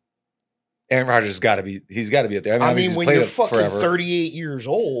statistics. Aaron Rodgers he's got to be up there. I mean when you're fucking 38 years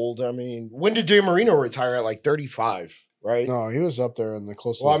old, I mean, when did Dan Marino retire at like 35, right? No, he was up there in the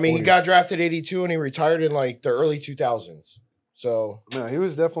close to Well, the I mean, 40s. he got drafted 82 and he retired in like the early 2000s. So, yeah, he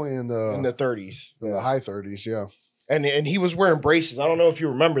was definitely in the 30s. In the high 30s, yeah. And he was wearing braces. I don't know if you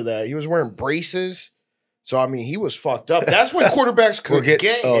remember that. He was wearing braces. So, I mean, he was fucked up. That's when quarterbacks could get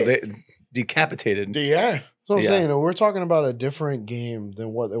they decapitated. Yeah. So I'm saying, we're talking about a different game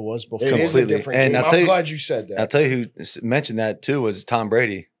than what it was before. It is a different game. I'm glad you said that. I'll tell you who mentioned that too was Tom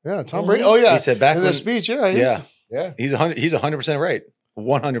Brady. Yeah, Tom Brady. Oh yeah, he said back in the speech. Yeah, he's 100% right.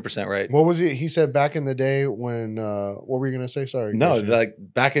 100% right. What was he? He said back in the day when what were you gonna say? Sorry. No, like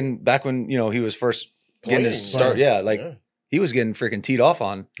back when he was first getting his start. Yeah, he was getting freaking teed off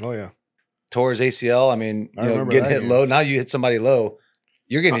on. Oh yeah, tore his ACL. I mean, getting hit low. Now you hit somebody low,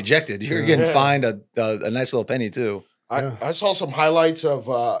 you're getting ejected. You're getting fined a nice little penny too. I saw some highlights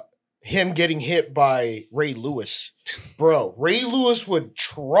of him getting hit by Ray Lewis. Bro, Ray Lewis would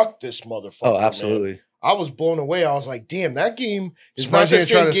truck this motherfucker. Oh, absolutely. Man. I was blown away. I was like, damn, that game is not the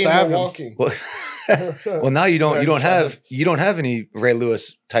same game we're walking. Well, now you don't have any Ray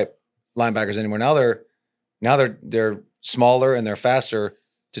Lewis type linebackers anymore. Now they're smaller and they're faster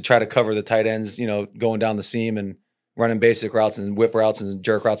to try to cover the tight ends, going down the seam and running basic routes and whip routes and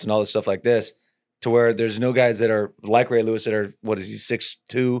jerk routes and all this stuff like this, to where there's no guys that are like Ray Lewis that are, what is he, 6'2",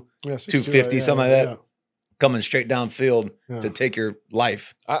 250, something like that, coming straight downfield to take your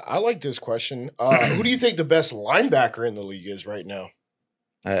life. I like this question. Who do you think the best linebacker in the league is right now?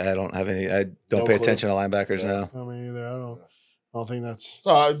 I don't have any. I don't pay attention to linebackers now. I mean, either. I don't think that's.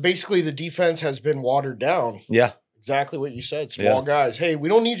 Basically, the defense has been watered down. Yeah. Exactly what you said. Small guys. Hey, we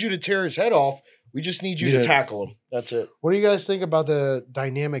don't need you to tear his head off. We just need you to tackle him. That's it. What do you guys think about the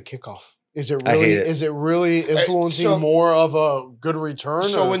dynamic kickoff? Is it really influencing more of a good return?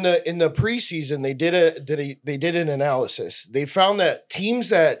 So in the preseason, they did an analysis. They found that teams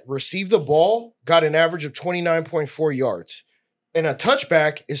that received the ball got an average of 29.4 yards, and a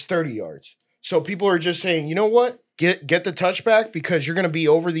touchback is 30 yards. So people are just saying, you know what? Get the touchback because you're going to be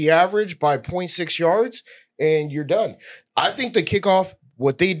over the average by 0.6 yards, and you're done. I think the kickoff.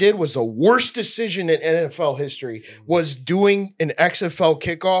 What they did was the worst decision in NFL history, was doing an XFL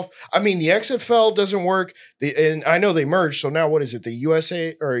kickoff. I mean, the XFL doesn't work. And I know they merged. So now what is it? The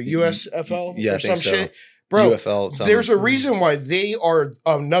USA or USFL or some shit? Bro, UFL, there's a reason why they are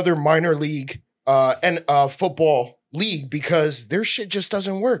another minor league and football league, because their shit just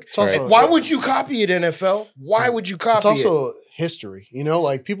doesn't work. Also, why would you copy it, NFL? Why would you copy it? It's also history.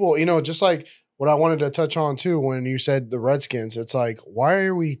 Like people, just like what I wanted to touch on too, when you said the Redskins, it's like, why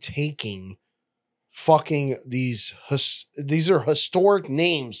are we taking fucking these are historic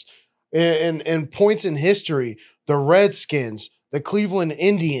names and points in history, the Redskins, the Cleveland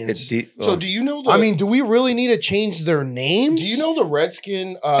Indians. So do you know do we really need to change their names? Do you know the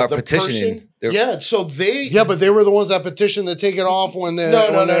Redskin, the petitioning. person? So but they were the ones that petitioned to take it off when they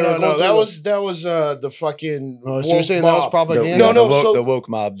No. That was the fucking so you're saying that was propaganda? The woke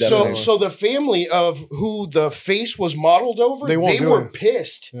mob. Definitely. So the family of who the face was modeled over, they were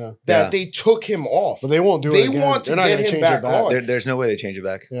pissed that they took him off. But they won't do it again. They want to get him back on. There's no way they change it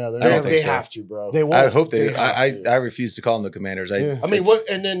back. Yeah, they have to, bro. They won't. I hope they. I refuse to call them the Commanders. I mean, what?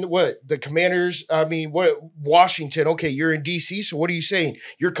 And then what? The Commanders. I mean, what? Washington. Okay, you're in DC. So what are you saying?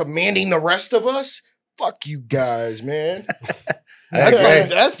 You're commanding the rest of us? Fuck you guys, man.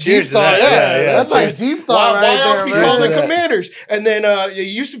 That's deep thought. That's like deep thought. Why else we call the Commanders? And then it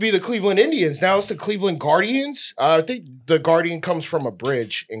used to be the Cleveland Indians. Now it's the Cleveland Guardians. I think the Guardian comes from a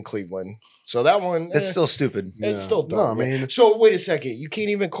bridge in Cleveland. So that one, it's still stupid. It's still dumb. No, so wait a second. You can't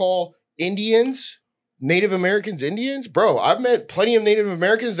even call Indians, Native Americans, Indians, bro. I've met plenty of Native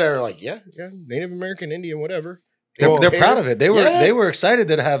Americans that are like, yeah, Native American, Indian, whatever. They're proud of it. They were excited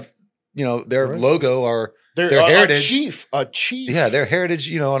to have their logo or their heritage. A chief. Yeah, their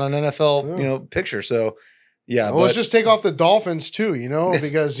heritage. On an NFL picture. So. Yeah, well, let's just take off the Dolphins too,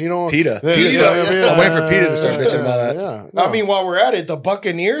 because PETA. I'm waiting for PETA to start bitching about that. Yeah, no. I mean, while we're at it, the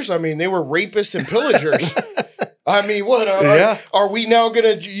Buccaneers. I mean, they were rapists and pillagers. I mean, what? Are we now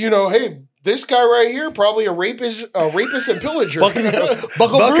gonna? Hey, This guy right here, probably a rapist and pillager. Bunko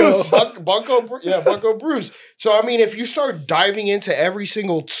Bruce. So, I mean, if you start diving into every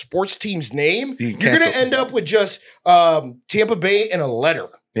single sports team's name, you're going to end up with just Tampa Bay and a letter.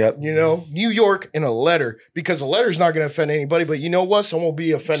 Yep. You know, New York in a letter, because a letter's not going to offend anybody. But you know what? Someone will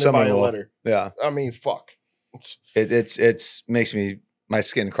be offended by a letter. Yeah. I mean, fuck. It's makes my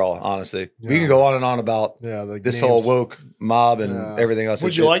skin crawl, honestly. Yeah. We can go on and on about this whole woke mob and everything else.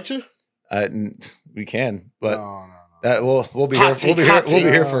 Would you like to? We can, but no. that we'll be here. We'll be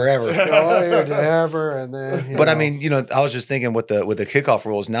here forever. And then. But I mean, I was just thinking with the kickoff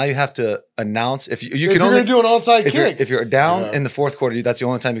rules. Now you have to announce if you can only do an onside kick. If you're down in the fourth quarter, that's the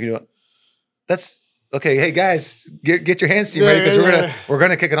only time you can do it. That's okay. Hey guys, get your hands team ready because we're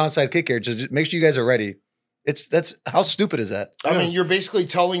gonna kick an onside kick here. Just make sure you guys are ready. That's how stupid is that? I mean, you're basically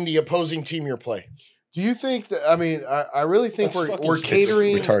telling the opposing team your play. Do you think that? I mean, I really think we're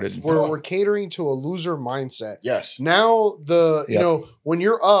catering retarded. We're catering to a loser mindset. Yes. Now when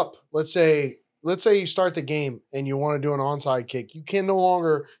you're up, let's say you start the game and you want to do an onside kick, you can no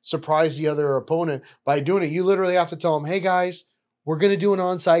longer surprise the other opponent by doing it. You literally have to tell them, "Hey guys, we're going to do an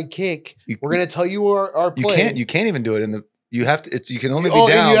onside kick. We're going to tell you our play." You can't even do it in the. You have to. You can only be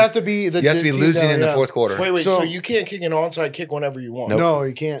down. You have to be losing in the fourth quarter. Wait. So you can't kick an onside kick whenever you want. Nope. No,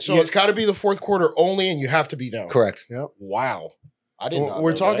 you can't. So it's got to be the fourth quarter only, and you have to be down. Correct. Yep. Wow. I didn't know.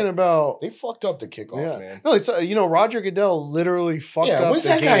 We're talking about they fucked up the kickoff, man. No, it's Roger Goodell literally fucked up. When's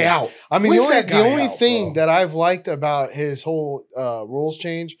that guy out? I mean, the only thing that I've liked about his whole rules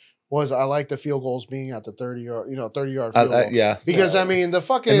change was I like the field goals being at the 30-yard field goal. Because I mean the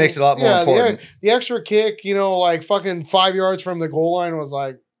fucking it makes it a lot more important. The extra kick, like fucking 5 yards from the goal line was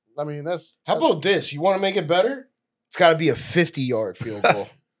like, I mean that's. How about this? You want to make it better? It's got to be a 50-yard field goal.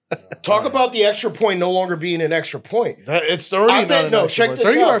 Talk about the extra point no longer being an extra point. It's already check this out. Check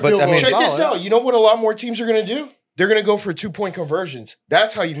this out. You know what a lot more teams are going to do? They're going to go for 2-point conversions.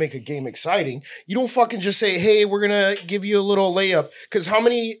 That's how you make a game exciting. You don't fucking just say, hey, we're going to give you a little layup. Because how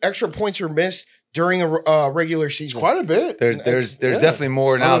many extra points are missed during a regular season? Quite a bit. There's definitely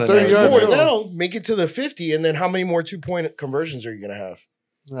more now than there's more now. Make it to the 50, and then how many more 2-point conversions are you going to have?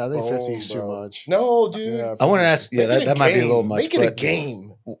 I think 50 is too much. No, dude. Yeah, I want to ask, that might be a little much. Make it a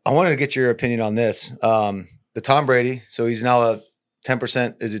game. I wanted to get your opinion on this. The Tom Brady, so he's now a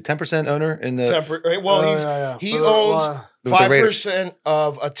 10%. Is it 10% owner in the? He owns 5%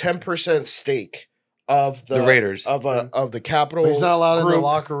 of a 10% stake of the Raiders of the Capital. He's not allowed group. in the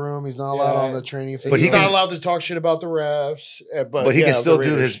locker room. He's not allowed on the training field. But he's not allowed to talk shit about the refs. But he can still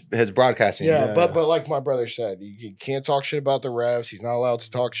do his broadcasting. But like my brother said, he can't talk shit about the refs. He's not allowed to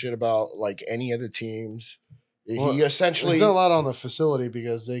talk shit about like any of the teams. He essentially he's not allowed on the facility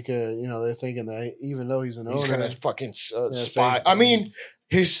because they could, they're thinking that even though he's an owner, he's gonna fucking spy. I mean,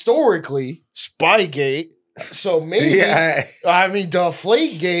 historically, Spygate. So maybe I mean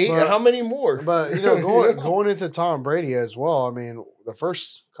Deflategate. How many more? But going into Tom Brady as well. I mean, the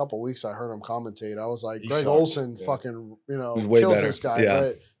first couple of weeks I heard him commentate, I was like, Greg Olsen fucking kills this guy. Yeah.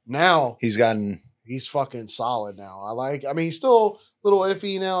 But now he's fucking solid now. I mean, he's still a little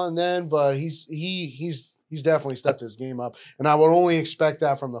iffy now and then, but he's definitely stepped his game up, and I would only expect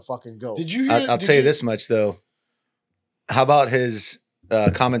that from the fucking GOAT. Did you? I'll tell you this much though. How about his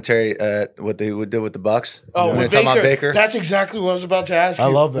commentary? What they did with the Bucks? Oh, when talking about Baker. That's exactly what I was about to ask you. I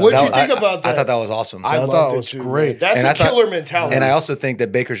love that. What did you think about that? I thought that was awesome. I thought it was great. That's a killer mentality. And I also think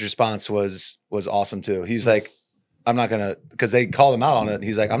that Baker's response was awesome too. He's like, I'm not gonna, because they called him out on it.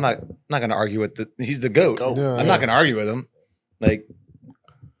 He's like, I'm not gonna argue with he's the GOAT. I'm not gonna argue with him. Like.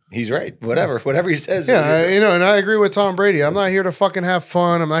 He's right. Whatever he says. Yeah, and I agree with Tom Brady. I'm not here to fucking have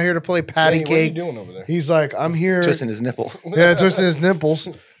fun. I'm not here to play patty cake. What are you doing over there? He's like, I'm here twisting his nipple. Yeah, twisting his nipples.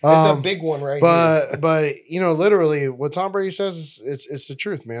 The big one right here. But literally, what Tom Brady says is it's the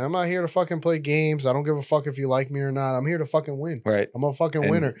truth, man. I'm not here to fucking play games. I don't give a fuck if you like me or not. I'm here to fucking win. Right. I'm a fucking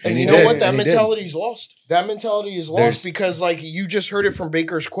winner. And you know what? That mentality's lost. That mentality is lost because, like, you just heard it from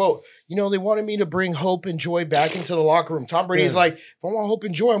Baker's quote. They wanted me to bring hope and joy back into the locker room. Tom Brady's like, if I want hope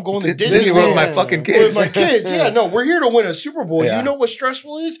and joy, I'm going to Disney World with my fucking kids. With my kids. Yeah, no, we're here to win a Super Bowl. You know what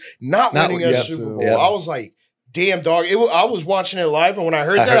stressful is? Not winning a Super Bowl. I was like, damn, dog. I was watching it live, and when I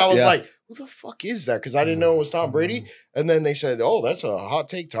heard that, I was like, who the fuck is that? Because I didn't know it was Tom Brady. And then they said, oh, that's a hot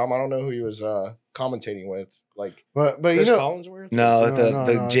take, Tom. I don't know who he was commentating with. Like, but Chris Collinsworth? No,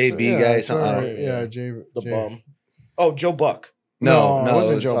 the JB guy. Something. The bum. Oh, Joe Buck. No, it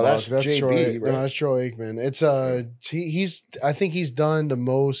wasn't Joe Buck. That's JB, Troy. right? No, that's Troy Aikman. It's I think he's done the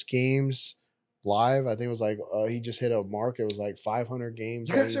most games live. I think it was like he just hit a mark. It was like 500 games.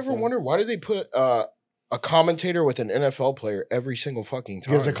 You guys ever wonder why did they put a a commentator with an NFL player every single fucking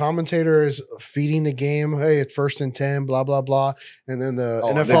time. Because the commentator is feeding the game. Hey, it's 1st and 10, blah, blah, blah. And then the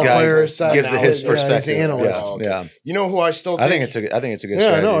NFL player gives his perspective. Yeah. You know who I still think? I think it's a good Yeah,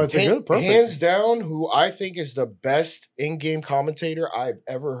 strategy. no, it's a good, perfect. Hands down, who I think is the best in-game commentator I've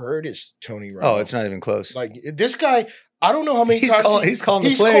ever heard is Tony Romo. Oh, it's not even close. Like this guy, I don't know how many times he's calling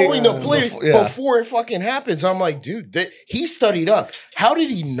the play before it fucking happens. I'm like, dude, he studied up. How did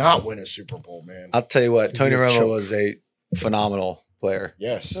he not win a Super Bowl, man? I'll tell you what, Tony Romo was a phenomenal player.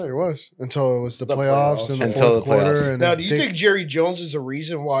 Yes. Yeah, he was. Until it was the playoffs and the fourth quarter. And now, do you think Jerry Jones is a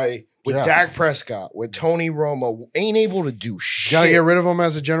reason why with Dak Prescott, with Tony Romo, ain't able to do shit? Got to get rid of him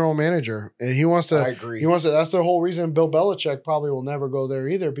as a general manager. And he wants to. I agree. He wants to. That's the whole reason Bill Belichick probably will never go there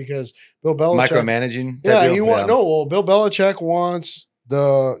either, because Bill Belichick micromanaging. Yeah, Bill Belichick wants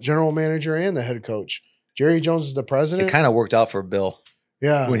the general manager and the head coach. Jerry Jones is the president. It kind of worked out for Bill.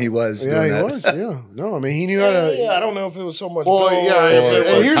 Yeah, when he was. Yeah, doing he that. was. Yeah, no, I mean he knew how to. Yeah, I don't know if it was so much. Well,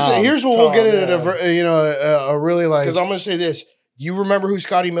 Bill here's what we'll get into. A really like, because I'm gonna say this. You remember who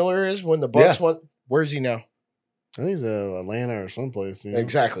Scotty Miller is when the Bucks went? Where is he now? I think he's Atlanta or someplace. You know?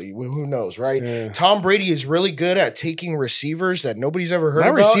 Exactly. Who knows, right? Yeah. Tom Brady is really good at taking receivers that nobody's ever heard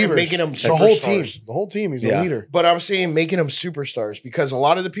about and making them superstars. The whole team. He's a leader. But I'm saying making them superstars, because a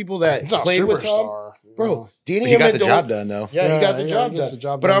lot of the people that played with Tom, bro, he got the job done though. Yeah, he got the job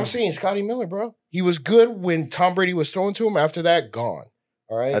done. But I'm saying Scotty Miller, bro, he was good when Tom Brady was throwing to him. After that, gone.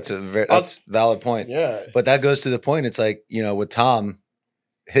 All right, that's a valid point. Yeah, but that goes to the point. It's like, with Tom,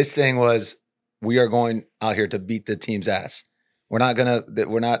 his thing was, we are going out here to beat the team's ass. We're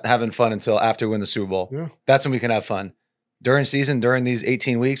not having fun until after we win the Super Bowl. Yeah. That's when we can have fun. During season, during these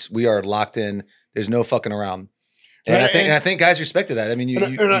 18 weeks, we are locked in. There's no fucking around. And I think guys respected that. I mean, you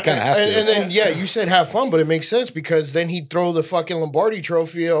kind of have to. And then, you said have fun, but it makes sense, because then he'd throw the fucking Lombardi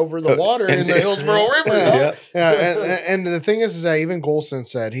trophy over the water in the Hillsborough River. And the thing is that even Golson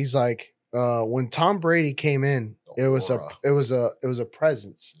said, he's like, when Tom Brady came in, it was a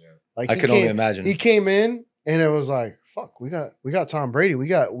presence. Yeah. Like I can only imagine. He came in and it was like, fuck, we got Tom Brady. We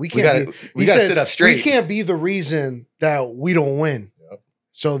can't sit up straight. We can't be the reason that we don't win. Yep.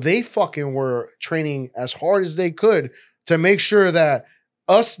 So they fucking were training as hard as they could to make sure that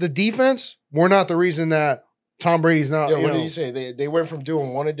us, the defense, we're not the reason that Tom Brady's not. Yeah, what did you say? They went from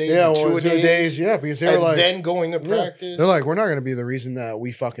doing one a day to two a days. Yeah, because they were like, then going to practice. They're like, we're not going to be the reason that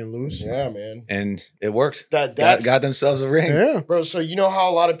we fucking lose. Yeah, man. And it worked. That's got themselves a ring. Yeah, bro. So you know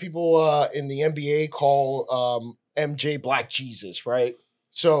how a lot of people in the NBA call MJ Black Jesus, right?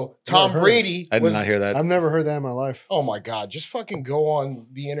 So Tom Brady. I did not hear that. I've never heard that in my life. Oh my God! Just fucking go on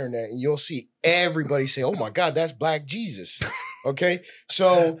the internet and you'll see everybody say, "Oh my God, that's Black Jesus." Okay,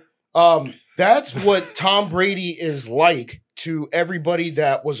 so. That's what Tom Brady is like to everybody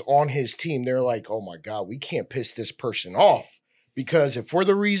that was on his team. They're like, oh my God, we can't piss this person off, because if we're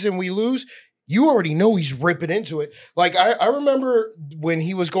the reason we lose, you already know he's ripping into it. Like I remember when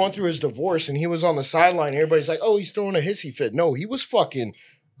he was going through his divorce and he was on the sideline, everybody's like, oh, he's throwing a hissy fit. No, he was fucking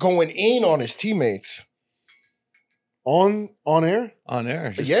going in on his teammates. On air? On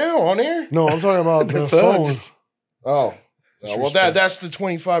air. Yeah, on air. No, I'm talking about the phone. Oh. Well, that's the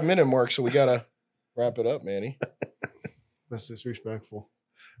 25-minute mark, so we gotta wrap it up, Manny. That's disrespectful.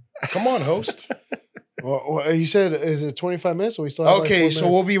 Come on, host. Well, you said, is it 25 minutes? Or we still have okay, so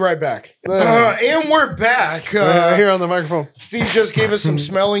we'll be right back. And we're back. Here on the microphone. Steve just gave us some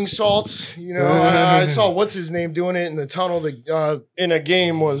smelling salts. I saw what's his name doing it in the tunnel. In a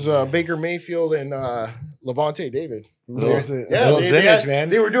game was Baker Mayfield and Levante David. Man.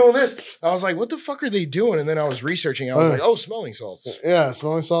 They were doing this. I was like, what the fuck are they doing? And then I was researching. I was like, oh, smelling salts. Yeah,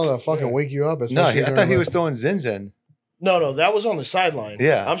 smelling salt that fucking wake you up. No, I thought he was throwing Zinzin. No, that was on the sideline.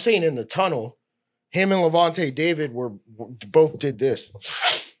 Yeah. I'm saying in the tunnel, him and Levante David both did this.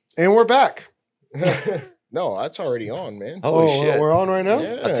 And we're back. No, that's already on, man. Holy shit. We're on right now?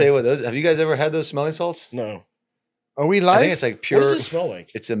 Yeah. I'll tell you what, have you guys ever had those smelling salts? No. Are we live? I think it's like pure. What does it smell like?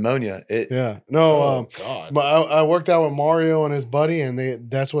 It's ammonia. Yeah. No. God. But I worked out with Mario and his buddy,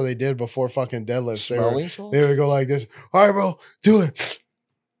 and that's what they did before fucking deadlifts. Smelling salt? They would go like this. All right, bro, do it.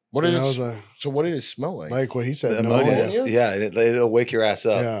 What did so what did it smell like? Like what he said. Ammonia. Yeah, it'll wake your ass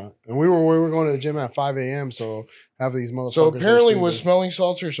up. Yeah. And we were going to the gym at 5 a.m. So have these motherfuckers. So apparently what smelling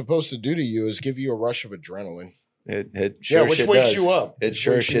salts are supposed to do to you is give you a rush of adrenaline. It sure which wakes you up. It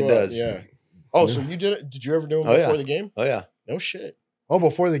sure shit does. Yeah. Oh, so you did it? Did you ever do it before the game? Oh yeah. No shit. Oh,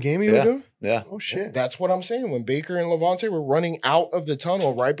 before the game you were doing? Yeah. Oh shit. That's what I'm saying. When Baker and Levante were running out of the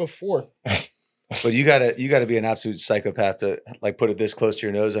tunnel right before. But you gotta be an absolute psychopath to like put it this close to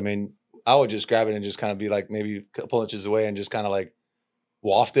your nose. I mean, I would just grab it and just kind of be like maybe a couple inches away and just kind of like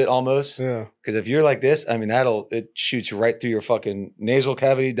waft it almost. Yeah. Because if you're like this, I mean, it shoots right through your fucking nasal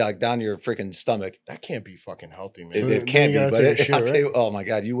cavity, down your freaking stomach. That can't be fucking healthy, man. It can't be, but I'll tell you, oh my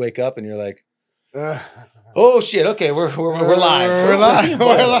God, you wake up and you're like, oh shit, okay, we're live. We're live.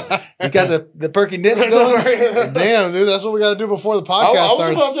 We're live. You got the perky nips going? Damn, dude, that's what we got to do before the podcast I was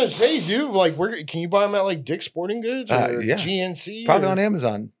starts. about to say, dude, like, can you buy them at like Dick's Sporting Goods or yeah. GNC? Probably on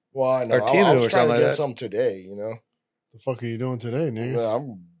Amazon. Well, I know. Or Temu I was or trying to something get like that. some today, you know? The fuck are you doing today, nigga? Well,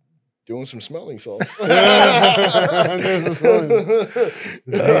 I'm doing some smelling salts. I'm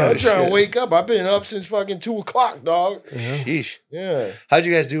I'm trying to wake up. I've been up since fucking 2:00, dog. Sheesh. Yeah. How'd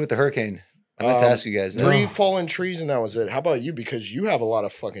you guys do with the hurricane? I meant to ask you guys. 3 fallen trees and that was it. How about you? Because you have a lot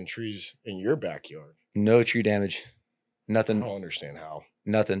of fucking trees in your backyard. No tree damage. I Nothing. don't understand how.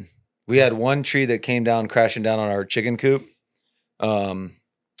 Nothing. We had one tree that came down, crashing down on our chicken coop.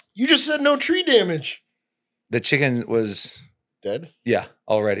 You just said no tree damage. The chicken was Dead? yeah,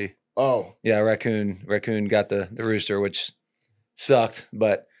 already. Oh. Yeah, raccoon got the rooster, which sucked.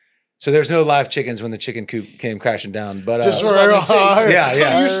 But so there's no live chickens when the chicken coop came crashing down. But Just I was about to say, yeah, so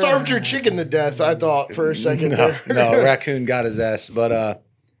yeah. you starved your chicken to death, I thought, for a second there. no, raccoon got his ass. But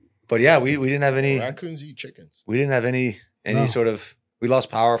yeah, we didn't have any. Raccoons eat chickens. We didn't have any sort of. We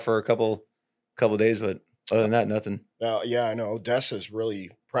lost power for a couple days, but other than that, nothing. Yeah, I know. Odessa's really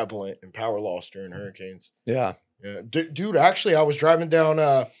prevalent in power loss during hurricanes. Yeah. Yeah, dude. Actually, I was driving down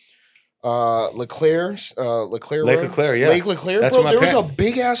LeClaire Lake Road. LeClaire, yeah. Lake LeClaire, That's bro. where my There was a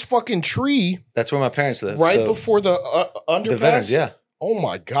big ass fucking tree That's where my parents live. right so before the underpass. the veterans, yeah. Oh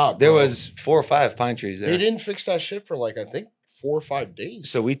my god, There bro. was 4 or 5 pine trees there. They didn't fix that shit for like I think 4 or 5 days.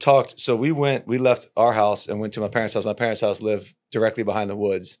 So we talked. So we left our house and went to my parents' house. My parents' house lived directly behind the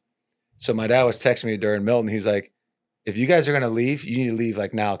woods. So my dad was texting me during Milton. He's like, if you guys are going to leave, you need to leave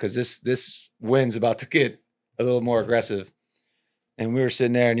like now. Cause this wind's about to get a little more aggressive. And we were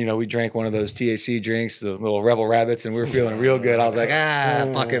sitting there and, we drank one of those THC drinks, the little Rebel Rabbits, and we were feeling real good. I was like,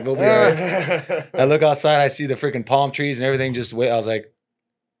 fuck it. We'll be all right. I look outside. I see the freaking palm trees and everything. Just wait. I was like,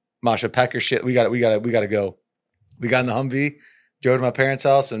 Masha, pack your shit. We got to go. We got in the Humvee, drove to my parents'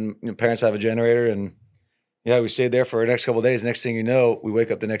 house, and parents have a generator. And yeah, we stayed there for the next couple of days. Next thing you know, we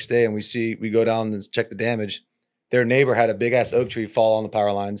wake up the next day and we go down and check the damage. Their neighbor had a big ass oak tree fall on the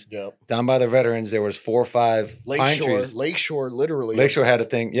power lines. Yep. Down by the veterans, there was 4 or 5 pine trees. Lakeshore, literally. Lakeshore had a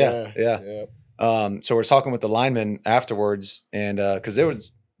thing. Yeah. Yep. So we're talking with the linemen afterwards, and because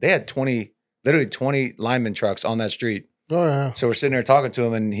they had 20 lineman trucks on that street. Oh yeah. So we're sitting there talking to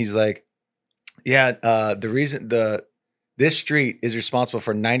him, and he's like, "Yeah, the reason this street is responsible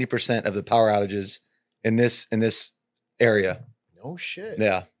for 90% of the power outages in this area." No shit.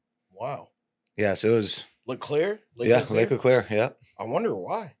 Yeah. Wow. Yeah. So it was LeClaire? Lake LeClaire. Yeah. I wonder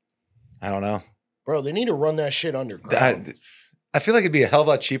why. I don't know. Bro, they need to run that shit underground. I feel like it'd be a hell of a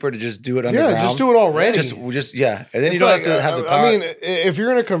lot cheaper to just do it underground. Yeah, just do it already. Just yeah. And then It's you don't like, have to have the power. I mean, if you're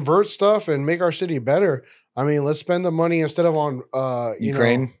going to convert stuff and make our city better, I mean, let's spend the money instead of on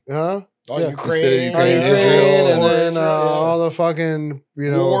Ukraine. Ukraine, Israel, and then all the fucking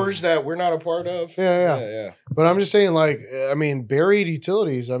wars that we're not a part of. Yeah. But I'm just saying, like, I mean, buried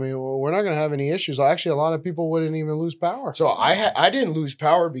utilities. I mean, we're not going to have any issues. Actually, a lot of people wouldn't even lose power. So I didn't lose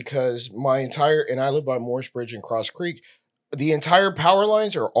power because and I live by Morris Bridge and Cross Creek. The entire power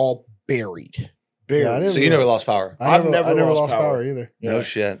lines are all buried. Yeah, so you never lost power. I've never lost power either. No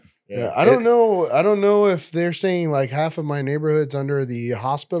shit. Yeah, I don't know if they're saying like half of my neighborhood's under the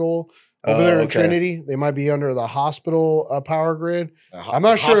hospital over there in Trinity. They might be under the hospital power grid. I'm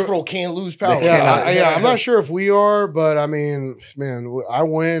not sure. Hospital can't lose power. I'm not sure if we are, but I mean, man, I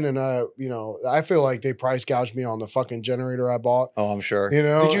win, and I feel like they price gouged me on the fucking generator I bought. Oh, I'm sure.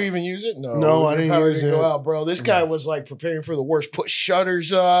 Did you even use it? No, I didn't use it. Go out, bro. This guy was like preparing for the worst. Put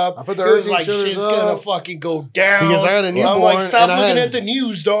shutters up. I put the it was like shit's gonna fucking go down because I had a newborn. I'm like, stop looking at the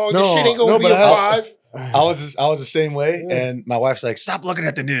news, dog. This shit ain't gonna be a 5. I was the same way, and my wife's like, "Stop looking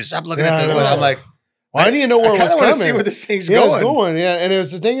at the news. Stop looking at the." I'm like, well, I didn't know where it was coming. See where this thing's going. It's going. Yeah, and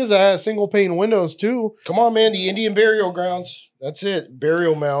the thing is, I had single pane windows too. Come on, man. The Indian burial grounds. That's it.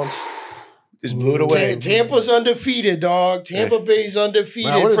 Burial mounds. Just blew it away. Tampa's undefeated, dog. Tampa Bay's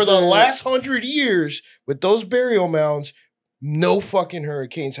undefeated for the last 100 years with those burial mounds. No fucking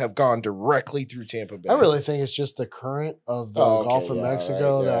hurricanes have gone directly through Tampa Bay. I really think it's just the current of the Gulf of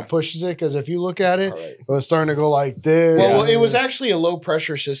Mexico that pushes it. Because if you look at it, it was starting to go like this. Well, it was actually a low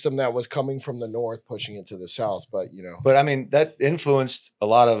pressure system that was coming from the north, pushing it to the south. But But I mean, that influenced a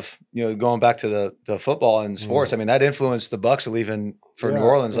lot of going back to the football and sports. I mean, that influenced the Bucks leaving for New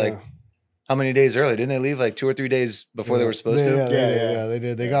Orleans. Like, how many days early? Didn't they leave like 2 or 3 days before they were supposed to? Yeah, they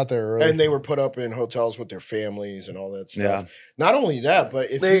did. They got there early. And they were put up in hotels with their families and all that stuff. Yeah. Not only that,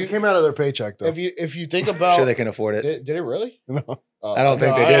 but if they came out of their paycheck though. If you think about, I'm sure they can afford it. Did it really? No. I don't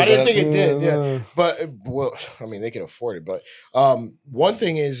think they did. I didn't think it did. Yeah, but well, I mean, they can afford it. But one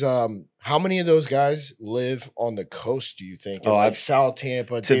thing is, how many of those guys live on the coast? Do you think? In like South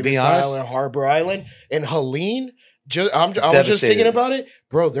Tampa, Davis Island, Harbor Island, and Helene? I was just thinking about it,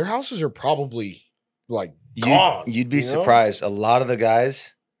 bro. Their houses are probably like gone. You'd be surprised. A lot of the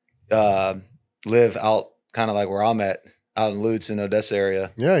guys live out kind of like where I'm at, out in Lutz and Odessa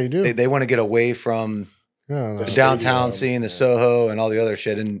area. Yeah, you do. They want to get away from the downtown scene, the Soho, and all the other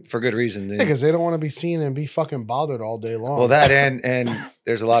shit, and for good reason. Yeah, because they don't want to be seen and be fucking bothered all day long. Well, that and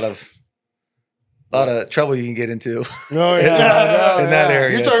there's a lot of trouble you can get into. Oh, in that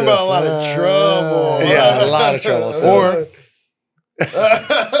area. You're talking about a lot of trouble. Yeah, a lot of trouble. Or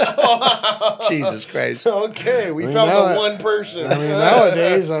Jesus Christ. Okay, we found the one person. I mean,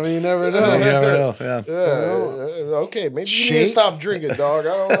 nowadays, you never know. You never know. Yeah. Okay, maybe you need to stop drinking, dog. I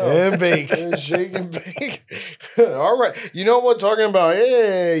don't know. And bake. Shake and bake. All right. You know what? Talking about,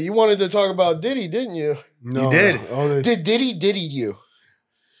 hey, you wanted to talk about Diddy, didn't you? No, you did. Did Diddy you?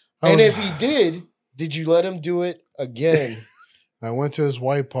 And if he did you let him do it again? I went to his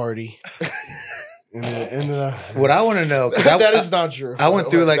white party. And what I want to know, that is not true. I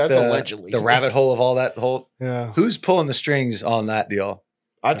went through like allegedly the rabbit hole of all that whole. Yeah. Who's pulling the strings on that deal?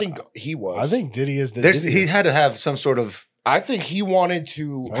 I think he was. I think Diddy is the Diddy. He had to have some sort of. I think he wanted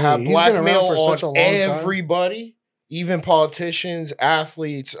to have blackmail on everybody, even politicians,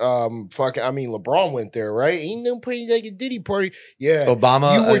 athletes. LeBron went there, right? He knew putting like a Diddy party. Yeah,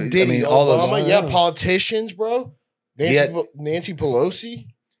 Obama. You were Diddy. all Obama, those. Politicians, bro. Nancy Pelosi.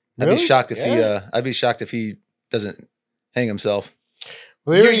 I'd be shocked if I'd be shocked if he doesn't hang himself.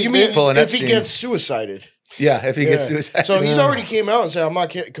 Well, you mean if he gets suicided? Yeah, if he gets suicided. So he's already came out and said, "I'm not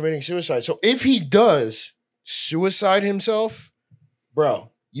committing suicide." So if he does suicide himself, bro,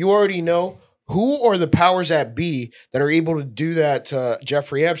 you already know who are the powers that be that are able to do that to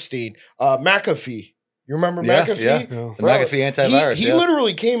Jeffrey Epstein. McAfee. You remember McAfee? Yeah. The McAfee antivirus. He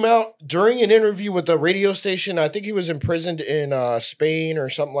literally came out during an interview with the radio station. I think he was imprisoned in Spain or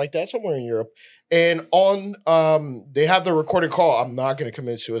something like that, somewhere in Europe. And they have the recorded call. I'm not going to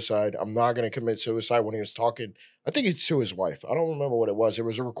commit suicide. I'm not going to commit suicide when he was talking. I think it's to his wife. I don't remember what it was. It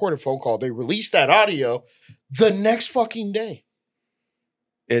was a recorded phone call. They released that audio the next fucking day.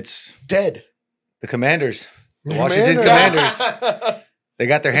 It's dead. The Commanders. The Washington Commanders. They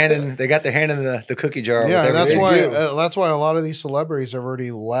got their hand in the cookie jar. Yeah, and that's why a lot of these celebrities have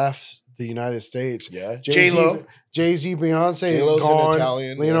already left the United States. Yeah, Jay-Z, Beyonce, J-Lo's gone. an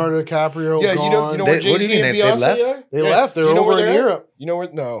Italian. Leonardo DiCaprio, yeah, gone. You know where Jay-Z and Beyonce left? are? They left. They're over in Europe. You know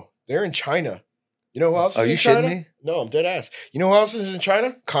where? No, they're in China. You know who else? Are you shitting me? No, I'm dead ass. You know who else is in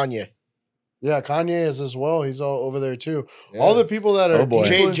China? Kanye. Yeah, Kanye is as well. He's all over there too. Yeah. All the people that are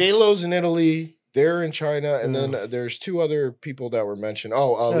J-Lo's in Italy. They're in China, and then there's two other people that were mentioned.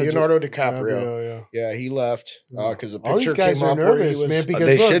 Leonardo DiCaprio. Yeah, he left because the picture came up where he was. Man, because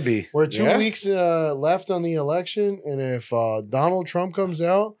they should be. We're 2 weeks left on the election, and if Donald Trump comes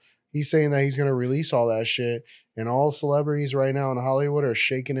out, he's saying that he's going to release all that shit, and all celebrities right now in Hollywood are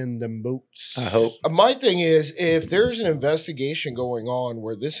shaking in them boots. I hope. My thing is, if there's an investigation going on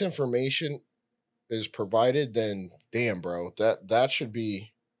where this information is provided, then damn, bro, that should be.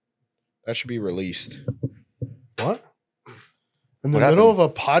 That should be released. What? In the middle of a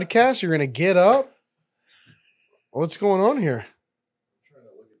podcast, you're going to get up? What's going on here?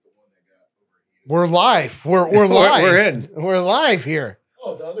 We're live. We're live. We're in. We're live here.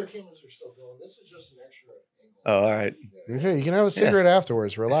 Oh, the other cameras are still going. This is just an extra angle. Oh, all right. Okay, you can have a cigarette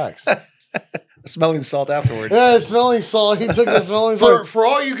afterwards. Relax. Smelling salt afterwards. Yeah, smelling salt. He took the smelling salt. For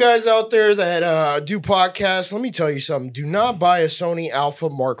all you guys out there that do podcasts, let me tell you something. Do not buy a Sony Alpha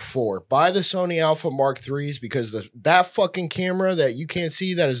Mark IV. Buy the Sony Alpha Mark IIIs because that fucking camera that you can't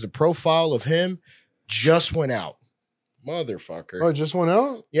see, that is the profile of him, just went out. Motherfucker. Oh, it just went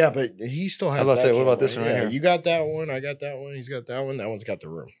out? Yeah, but he still has I was about to say, what about this one right here? You got that one. I got that one. He's got that one. That one's got the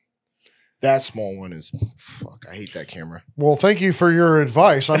room. That small one is, fuck, I hate that camera. Well, thank you for your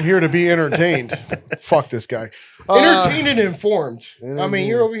advice. I'm here to be entertained. Fuck this guy. Entertained and informed. I mean,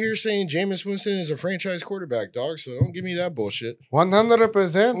 you're over here saying Jameis Winston is a franchise quarterback, dog, so don't give me that bullshit.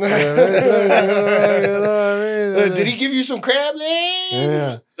 100%. Did he give you some crab legs?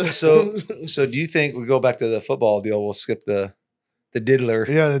 Yeah. So do you think we go back to the football deal? We'll skip the diddler.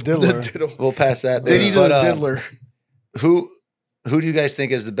 Yeah, the diddler. We'll pass that. Diddy to the diddler. Who do you guys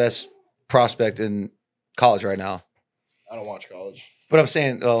think is the best prospect in college right now? I don't watch college. But I'm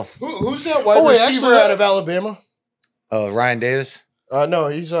saying, who's that wide receiver out of Alabama? Ryan Davis. No,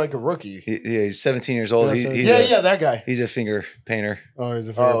 he's like a rookie. He's 17 years old. That guy. He's a finger painter. Oh, he's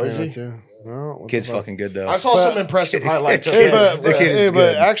a finger painter too. Oh, kid's fucking good though. I saw some impressive highlights.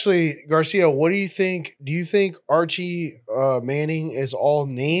 But actually, Garcia, what do you think? Do you think Archie Manning is all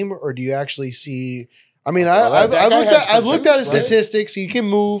name, or do you actually see? I mean, I've looked at his statistics. He can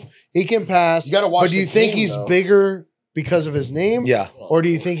move, he can pass. You got to watch. But do you think he's bigger because of his name? Yeah. Or do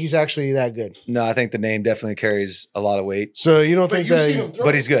you think he's actually that good? No, I think the name definitely carries a lot of weight. So you don't think that?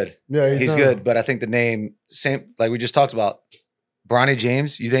 But he's good. Yeah, he's good. But I think the name, same like we just talked about. Bronny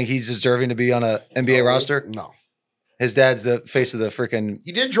James, you think he's deserving to be on a NBA roster? No. His dad's the face of the freaking.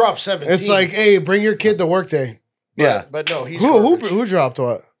 He did drop 17. It's like, hey, bring your kid to work day. But no, he's who dropped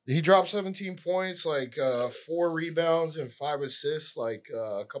what? He dropped 17 points, like 4 rebounds and 5 assists, like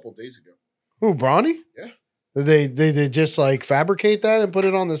a couple days ago. Who, Bronny? Yeah. Did they just like fabricate that and put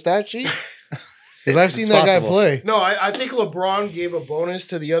it on the stat sheet? Because I've seen that guy play. No, I think LeBron gave a bonus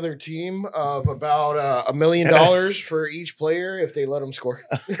to the other team of about $1 million for each player if they let him score.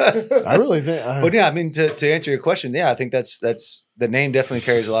 I really think. But yeah, I mean, to answer your question, yeah, I think that's the name definitely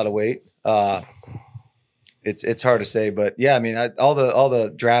carries a lot of weight. It's hard to say, but yeah, I mean, all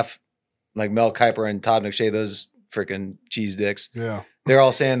the draft like Mel Kiper and Todd McShay, those freaking cheese dicks. Yeah, they're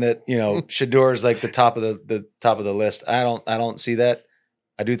all saying that Shedeur is like the top of the list. I don't see that.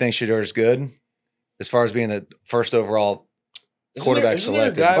 I do think Shedeur is good. As far as being the first overall quarterback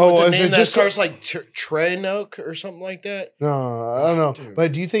selected. There a guy with the name that starts like Trenok or something like that? No, I don't know. Dude.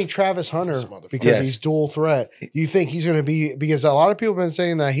 But do you think Travis Hunter, because he's dual threat, do you think he's going to be, because a lot of people have been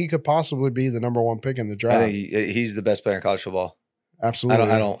saying that he could possibly be the number 1 pick in the draft. I think he's the best player in college football. Absolutely.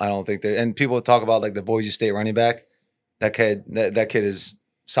 I don't think there. And people talk about like the Boise State running back. That kid is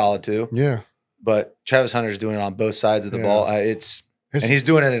solid too. Yeah. But Travis Hunter is doing it on both sides of the ball. And he's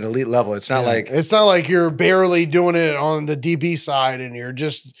doing it at an elite level. It's not like you're barely doing it on the DB side and you're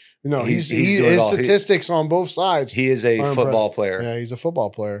just his statistics on both sides. He is a football player. Yeah, he's a football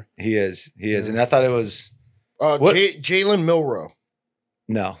player. He is. And I thought it was Jalen Milroe.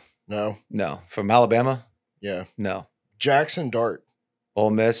 No. From Alabama? Yeah. No. Jackson Dart. Ole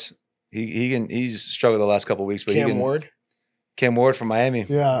Miss. He's struggled the last couple of weeks, but Cam Ward from Miami.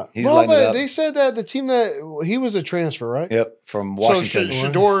 Yeah. He's lighting it up. They said that the team that he was a transfer, right? Yep. From Washington.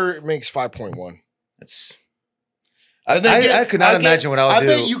 So Shedeur makes 5.1. That's I could not imagine what I would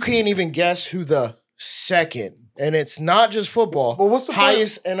do. I bet you can't even guess who the second, and it's not just football. But what's the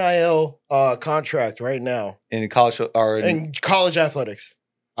highest NIL contract right now in college or in college athletics?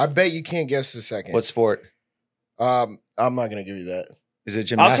 I bet you can't guess the second. What sport? I'm not going to give you that. Is it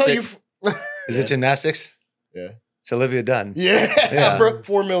gymnastics? I'll tell you. Is it gymnastics? Yeah. It's Olivia Dunn. Yeah. Bro,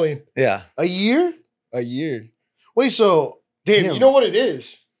 $4 million. Yeah. A year? A year. Wait, so damn, you know what it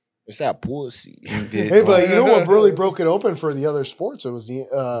is? It's that pussy. Hey, but you know what really broke it open for the other sports? It was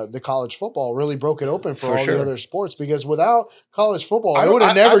the college football really broke it open for all the other sports, because without college football, it would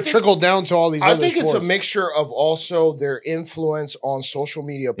have never trickled down to all these other sports. I think it's a mixture of also their influence on social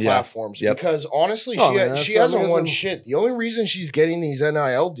media platforms. Yep. Because honestly, she hasn't won shit. The only reason she's getting these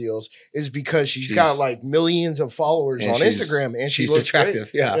NIL deals is because she's got like millions of followers on Instagram, and she's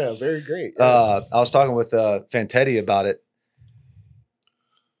attractive. Great. Yeah, very great. I was talking with Fantetti about it.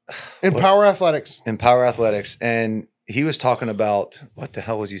 In Power Athletics. And he was talking about, what the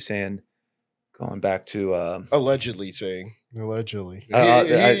hell was he saying? Going back to allegedly saying. Allegedly.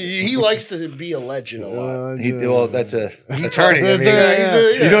 He likes to be alleged a lot. That's a attorney.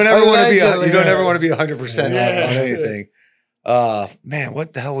 You don't ever want to be 100% on anything. Man,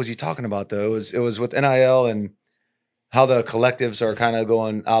 what the hell was he talking about though? It was with NIL and how the collectives are kind of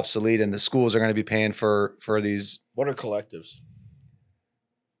going obsolete and the schools are going to be paying for these. What are collectives?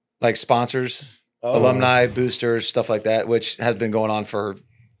 Like sponsors, alumni, boosters, stuff like that, which has been going on for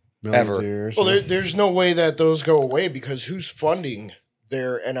ever. Well, there's no way that those go away, because who's funding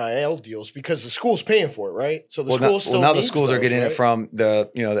their NIL deals? Because the school's paying for it, right? So the schools still now the schools are getting it from the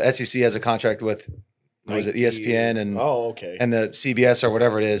SEC has a contract with ESPN and and the CBS or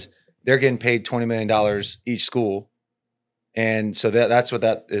whatever it is. They're getting paid $20 million each school, and so that's what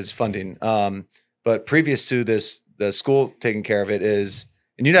that is funding. But previous to this, the school taking care of it is.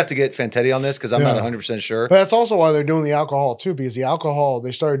 And you'd have to get Fantetti on this because I'm not 100% sure. But that's also why they're doing the alcohol too, because the alcohol,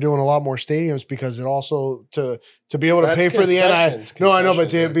 they started doing a lot more stadiums because it also, to be able to pay for the NIL. No, I know,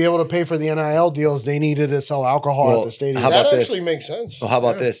 but to be able to pay for the NIL deals, they needed to sell alcohol at the stadium. That actually makes sense. Well, how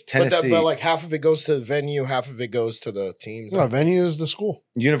about this? Tennessee. But like half of it goes to the venue, half of it goes to the teams. No, venue is the school.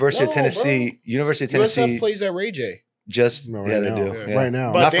 University of Tennessee. USF plays at Ray J. Just No, they now. do. Yeah. Right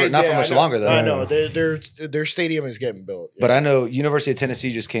now. Not for much longer though. I know their stadium is getting built. Yeah. But I know University of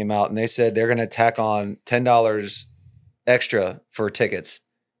Tennessee just came out and they said they're going to tack on $10 extra for tickets,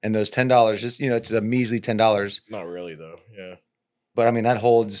 and those $10 just it's a measly $10. Not really though. Yeah. But I mean that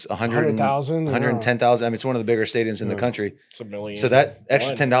holds 100,000, 110,000. I mean it's one of the bigger stadiums in the country. It's $1 million. So that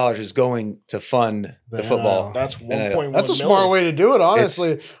extra $10 is going to fund the football. That's 1.1. That's a smart way to do it,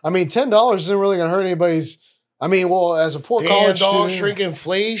 honestly. I mean, $10 isn't really going to hurt anybody's. I mean, well, as a poor college student, shrink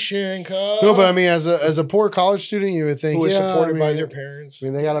inflation. No, but I mean, as a poor college student, you would think who is supported by their parents. I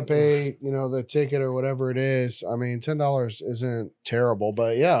mean, they got to pay, the ticket or whatever it is. I mean, $10 isn't terrible,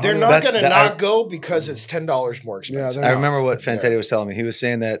 but yeah, they're not going to not go because it's $10 more expensive. I remember what Fantetti was telling me. He was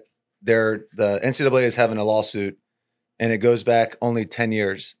saying that the NCAA is having a lawsuit, and it goes back only 10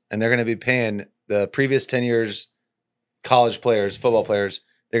 years, and they're going to be paying the previous 10 years college players, football players.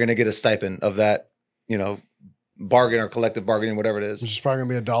 They're going to get a stipend of that, bargain or collective bargaining, whatever it is. Which is probably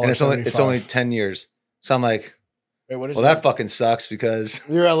gonna be $1. And it's only 10 years. So I'm like, wait, what is that fucking sucks because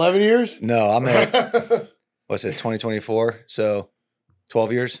you're at 11 years? No, I'm at 2024? So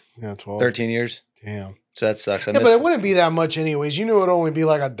 12 years? Yeah, 12. 13 years. Damn. So that sucks. But it wouldn't be that much anyways. You knew it would only be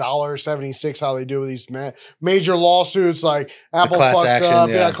like $1.76 how they do with these major lawsuits like Apple fucks action, up.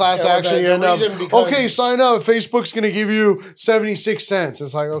 yeah. Class action. You end up, okay, sign up. Facebook's going to give you 76 cents.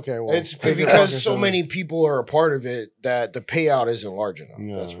 It's like, okay, well. It's because so many people are a part of it that the payout isn't large enough.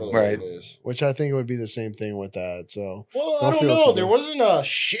 Yeah. That's really right. what it is. Which I think it would be the same thing with that. So, well, I don't know. There wasn't a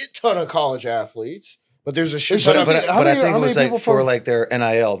shit ton of college athletes. But there's a shit. But I think it was like for like their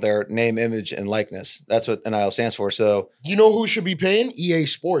NIL, their name, image, and likeness. That's what NIL stands for. So you know who should be paying? EA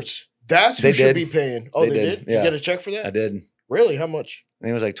Sports. That's who should be paying. Oh, they did? Yeah. You get a check for that? I did. Really? How much? I think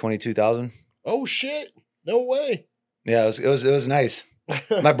it was like $22,000. Oh shit! No way. Yeah, it was nice.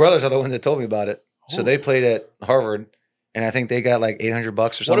 My brothers are the ones that told me about it. So they played at Harvard, and I think they got like $800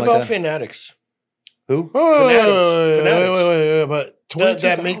 or something. What about like that. Fanatics? Who? Fanatics. But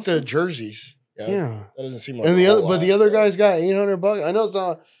that make the jerseys. Yeah, that doesn't seem like. And the other guys got $800. I know it's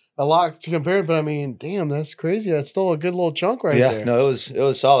not a lot to compare it, but I mean, damn, that's crazy. That's still a good little chunk right there. Yeah, no, it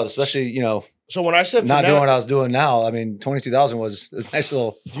was solid, especially So when I said not doing what I was doing now, I mean, 22,000 was a nice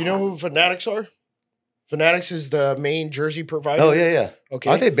little. Do you know who Fanatics are? Fanatics is the main jersey provider. Oh yeah. Okay,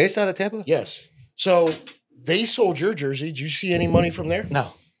 aren't they based out of Tampa? Yes. So they sold your jersey. Did you see any money from there?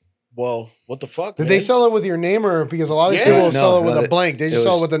 No. Well, what the fuck? Did they sell it with your name or because a lot of these people sell it with a blank? They just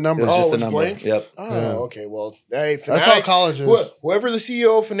sell it with a number. It was just a number. Blank? Yep. Oh, okay. Well, hey, Fanatics, that's how college is. Whoever the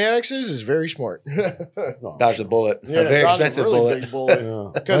CEO of Fanatics is very smart. Dodged a bullet. Yeah, a very expensive really bullet. Big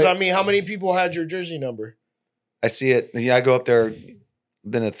bullet. Because I mean, how many people had your jersey number? I see it. I go up there.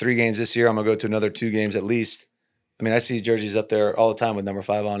 Been to 3 games this year. I'm gonna go to another 2 games at least. I mean, I see jerseys up there all the time with number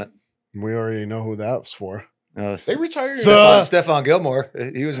 5 on it. We already know who that's for. They retired. Stephon Gilmore.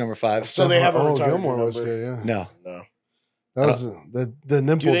 He was number 5. So they have a retired Gilmore number. Was good, yeah. No. That was the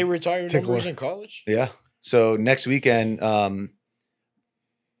nipple. Do they retire tickler. numbers in college? Yeah. So next weekend, well,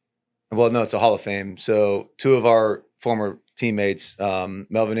 no, it's a Hall of Fame. So 2 of our former teammates,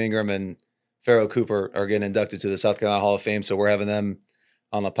 Melvin Ingram and Pharaoh Cooper, are getting inducted to the South Carolina Hall of Fame. So we're having them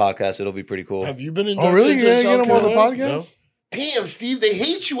on the podcast. It'll be pretty cool. Have you been inducted? Oh, really? You to get them on the podcast? No? Damn, Steve, they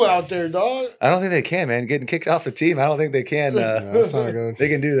hate you out there, dog. I don't think they can, man. Getting kicked off the team, I don't think they can. That's not good. They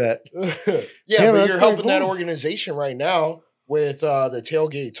can do that. But you're helping that organization right now with the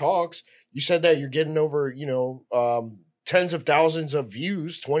Tailgate Talks. You said that you're getting over, tens of thousands of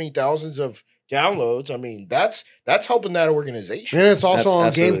views, 20,000s of downloads. I mean, that's helping that organization. And it's also on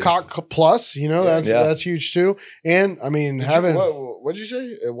absolutely. Gamecock Plus. That's huge too. And I mean, what'd you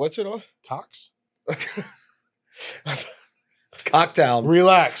say? What's it on? Cox. It's Cocktown.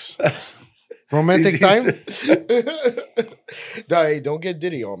 Relax. Romantic time? Hey, don't get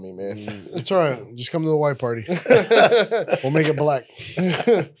Diddy on me, man. It's all right. Just come to the white party. We'll make it black.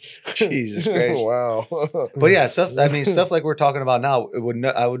 Jesus Christ. Wow. But yeah, stuff like we're talking about now,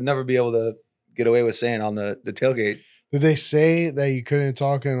 I would never be able to get away with saying on the tailgate. Did they say that you couldn't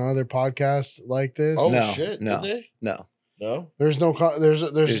talk in other podcasts like this? Oh, no, shit. No. Did they? No. No? There's no there's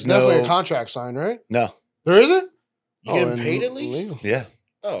definitely a contract signed, right? No. There isn't? You getting paid at least? Illegal. Yeah.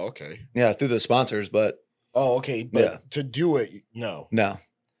 Oh, okay. Yeah, through the sponsors, but Oh, okay. But to do it, no. No.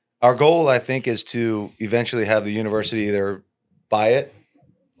 Our goal, I think, is to eventually have the university either buy it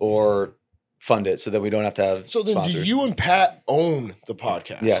or fund it so that we don't have to have So then sponsors. do you and Pat own the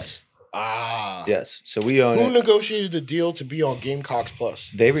podcast? Yes. Ah. Yes. So we own Who it. negotiated the deal to be on Gamecocks Plus?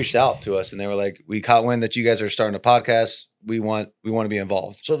 They reached out to us and they were like, we caught wind that you guys are starting a podcast. We want to be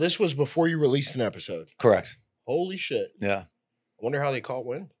involved. So this was before you released an episode. Correct. Holy shit. Yeah. I wonder how they caught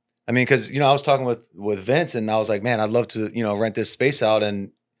wind. I mean, because I was talking with Vince, and I was like, man, I'd love to rent this space out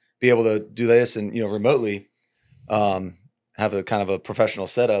and be able to do this and remotely have a kind of a professional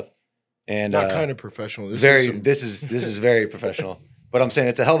setup. And not kind of professional. This is very professional. But I'm saying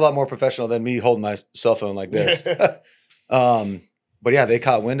it's a hell of a lot more professional than me holding my cell phone like this. But yeah, they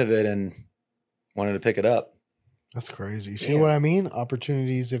caught wind of it and wanted to pick it up. That's crazy. See what I mean?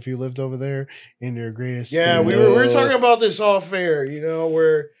 Opportunities if you lived over there in your greatest. Yeah, we were talking about this off air,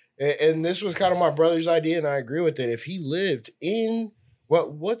 where, and this was kind of my brother's idea, and I agree with it. If he lived in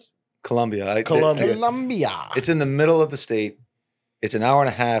what's Columbia. Columbia. It's in the middle of the state. It's an hour and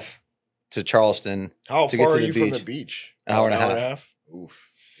a half to Charleston. How to far get to are the you beach. from the beach? An hour and a half. Oof.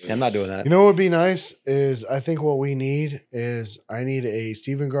 Yeah, I'm not doing that. You know what would be nice is I think what we need is I need a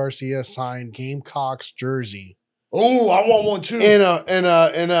Stephen Garcia signed Gamecocks jersey. Oh, I want one too. In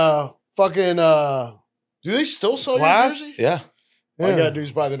a fucking Do they still sell glass? your jersey? Yeah. All you gotta do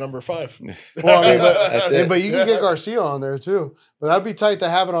is buy the number 5. Well, I mean, That's it. but you can get Garcia on there too. But that'd be tight to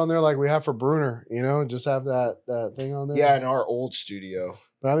have it on there like we have for Bruner, just have that thing on there. Yeah, in our old studio.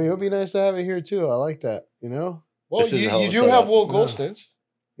 But I mean, it would be nice to have it here too. I like that, Well, This is a hell of you a do setup. have Will Golstons.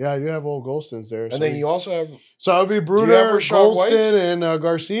 Yeah, I do have old Golstons there. And then you also have, So it would be have Bruner, Rashad White? Golston, and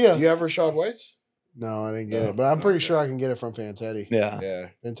Garcia. you have Rashad White's? No, I didn't get No, it. But I'm pretty okay. sure I can get it from Fantetti. Yeah. Yeah.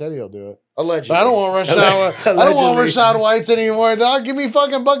 Fantetti will do it. Allegedly. But I don't want Rashad. I don't want Allegedly. Rashad Whites anymore, dog. Give me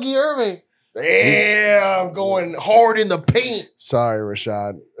fucking Bucky Irving. Yeah, I'm going hard in the paint. Sorry,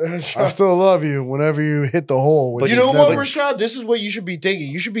 Rashad. I still love you whenever you hit the hole. But You which know is what, never- Rashad? This is what you should be thinking.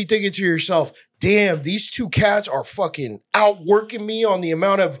 You should be thinking to yourself, damn, these two cats are fucking outworking me on the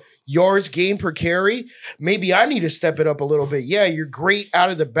amount of yards gained per carry. Maybe I need to step it up a little bit. Yeah, you're great out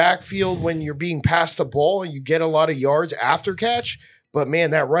of the backfield when you're being passed the ball and you get a lot of yards after catch. But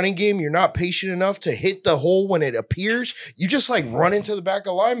man, that running game, you're not patient enough to hit the hole when it appears. You just like run into the back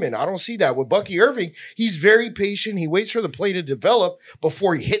of linemen. I don't see that. With Bucky Irving, he's very patient. He waits for the play to develop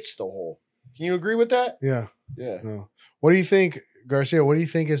before he hits the hole. Can you agree with that? Yeah. Yeah. No. What do you think, Garcia? What do you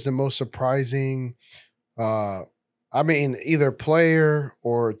think is the most surprising? Either player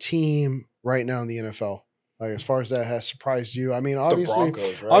or team right now in the NFL. Like as far as that has surprised you. I mean, obviously, the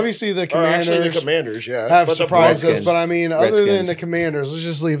Broncos, right? obviously the Commanders, Actually, the Commanders, yeah, have But the surprised us. Redskins. But I mean, other than Redskins. the Commanders, let's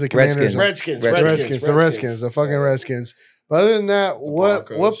just leave the Commanders. Redskins. The Redskins, the fucking Redskins. But other than that, what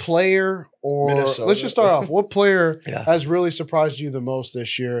Broncos. player or Minnesota. let's just start off. What player Yeah. has really surprised you the most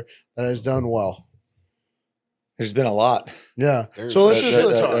this year that has done well? There's been a lot. Yeah. There's So let's a- just a-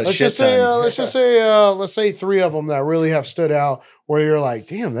 let's shit just say ton. let's say 3 of them that really have stood out where you're like,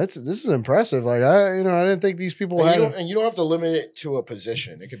 damn, this is impressive. Like I didn't think these people had. And you don't have to limit it to a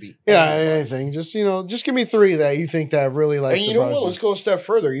position. It could be Anything. Just just give me 3 that you think that really like. And you know what? surprised Let's go a step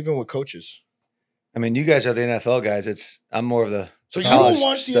further, even with coaches. I mean, you guys are the NFL guys. I'm more of the So you college don't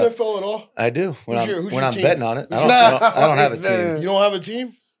watch the stuff. NFL at all? I do when Who's I'm your- who's your I'm team? betting on it. Who's I don't have a team. You don't have a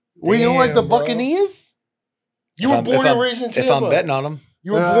team? We don't like the Damn, bro. Buccaneers. You were born and raised in Tampa. If I'm betting on them,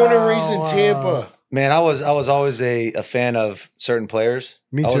 You were born and raised in Tampa. man, I was always a fan of certain players.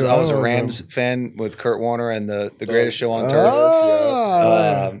 Me I too. was a I was Rams fan with Kurt Warner and the greatest show on turf.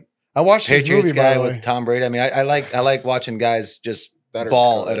 I watched this Patriots movie, by guy the way. with Tom Brady. I mean, I like watching guys just Better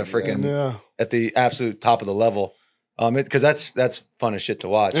ball covered, at a freaking Yeah, at the absolute top of the level. Because that's fun as shit to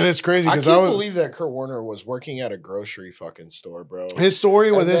watch. and it's crazy I because can't believe that Kurt Warner was working at a grocery fucking store, bro. his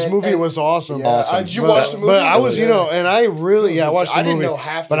story with And this then- movie and- was awesome. Yeah, Awesome. Did you But- watch the movie? But I was, Yeah. and I really, I watched the I didn't movie. know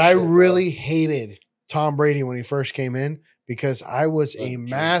half the But I shit, bro. really hated Tom Brady when he first came in because I was a Drew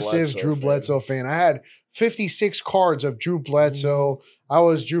massive Bledsoe Drew fan. Bledsoe fan. I had 56 cards of Drew Bledsoe. I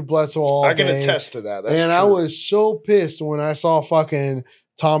was Drew Bledsoe all I can day. attest to that. That's And true. I was so pissed when I saw fucking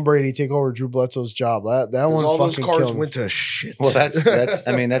Tom Brady take over Drew Bledsoe's job. That 'Cause one all those fucking cards killed me. went to shit. Well, that's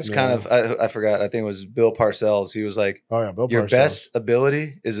I mean, that's kind Yeah. of I forgot. I think it was Bill Parcells. He was like, Oh yeah, Bill your Parcells. best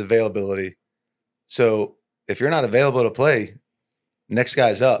ability is availability. So if you're not available to play, next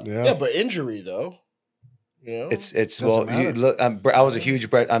guy's up. Yeah, but injury though. You know? It's Doesn't well. matter. Look, I was a huge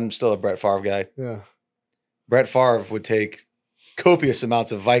Brett. I'm still a Brett Favre guy. Yeah. Brett Favre would take copious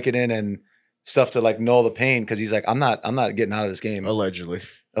amounts of Vicodin and stuff to like null the pain because he's like, I'm not getting out of this game. allegedly.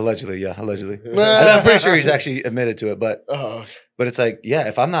 Allegedly, yeah, allegedly. Nah. And I'm pretty sure he's actually admitted to it, but Oh, it's like, yeah,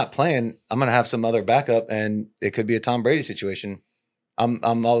 if I'm not playing, I'm gonna have some other backup, and it could be a Tom Brady situation. I'm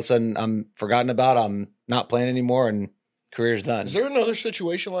all of a sudden I'm forgotten about. I'm not playing anymore, and career's done. is there another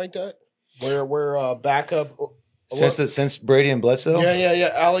situation like that where backup? Since Brady and Bledsoe,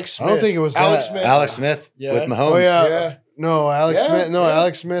 Yeah. Alex Smith. I don't think it was Alex that. Smith. Alex Smith Yeah. with Mahomes. Oh yeah. Yeah. No, Alex Yeah, Smith. No, yeah.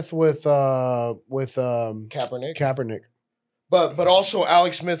 Alex Smith with Kaepernick. Kaepernick. But also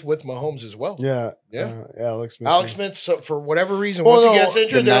Alex Smith with Mahomes as well. Yeah. Yeah. Alex Smith. Alex Smith, so for whatever reason, Well, once no, he gets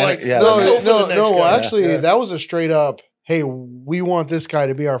injured, they're like, yeah, let's go for the next guy. Actually, that was a straight up, hey, we want this guy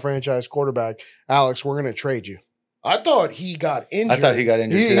to be our franchise quarterback. Alex, we're going to trade you. I thought he got injured. I thought he got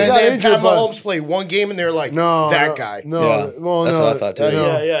injured too. And then Pat Mahomes played one game, and they're like, that guy. No, yeah. well, that's what I thought too.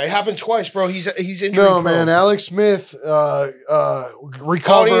 Yeah. It happened twice, bro. He's injured. No, man. Alex Smith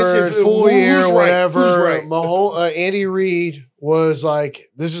recovered full year, whatever. Who's right? Andy Reid was like,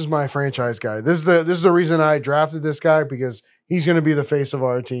 this is my franchise guy. This is the reason I drafted this guy, because he's going to be the face of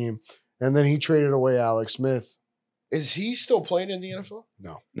our team. And then he traded away Alex Smith. Is he still playing in the NFL?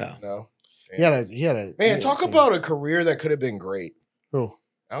 No. He had a man. Talk about a career that could have been great. Who?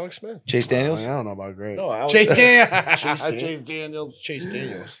 Alex Smith. Chase Daniels? I don't know about great. No, Alex Chase Daniels. Chase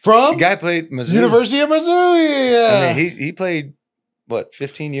Daniels. From? The guy played Missouri. University of Missouri. Yeah. I mean, he played, what,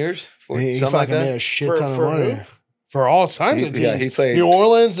 15 years? He something like that? made a shit ton of money. Who? For all kinds of teams. Yeah, he played. New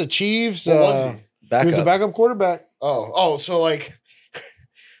Orleans, the Chiefs. What was he? Backup. He was a backup quarterback. Oh, so like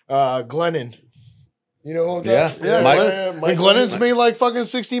Glennon. You know who Yeah. And Glennon's made like fucking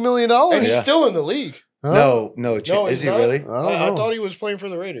 $60 million. And he's still in the league. Huh? No, he's is he not? really? I don't know. I thought he was playing for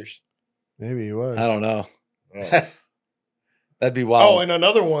the Raiders. Maybe he was. I don't know. Oh. That'd be wild. Oh, and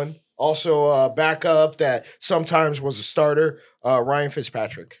another one, also backup that sometimes was a starter, Ryan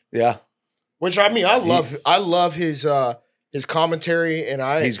Fitzpatrick. Yeah. Which I mean, I love his commentary,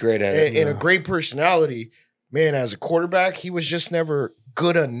 and he's great at it. And a great personality. Man, as a quarterback, he was just never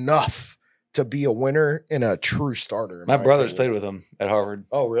good enough to be a winner and a true starter. My brothers played with him at Harvard.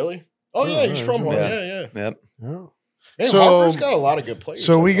 Oh, really? Oh, yeah, he's from Harvard. Yeah. Yep. Yeah. Man, Harvard's got a lot of good players.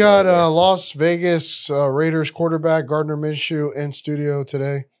 So we got Las Vegas Raiders quarterback Gardner Minshew in studio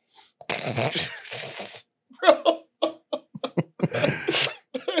today. It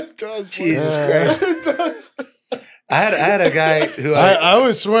does. Jesus Christ. It does. I had a guy who I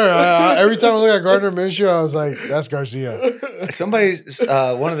would swear every time I look at Gardner Minshew, I was like, "That's Garcia." somebody's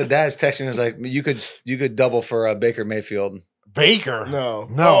one of the dads texted me and was like, "You could double for Baker Mayfield." Baker? No.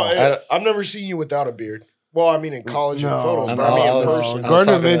 No. I've never seen you without a beard. Well, I mean in college and photos, but I I mean in person.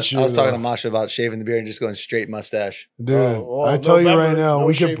 Gardner Minshew. I was talking to Masha about shaving the beard and just going straight mustache. Dude, I tell you right now,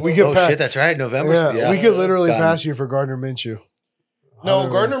 we could Oh shit, that's right, November. Yeah, we could literally pass you for Gardner Minshew. No,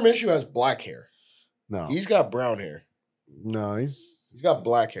 Gardner Minshew has black hair. No, he's got brown hair. No, he's got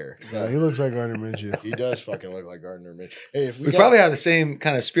black hair. Yeah, he looks like Gardner Minshew. He does fucking look like Gardner Minshew. Hey, if we probably have the same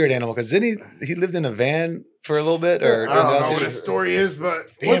kind of spirit animal, because didn't he lived in a van for a little bit? Or I don't know what his story is, but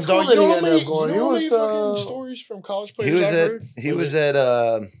damn, dog, you know how many fucking stories from college players he was at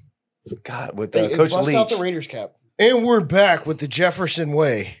God with Coach Leach. Out the Raiders cap. And we're back with the Jefferson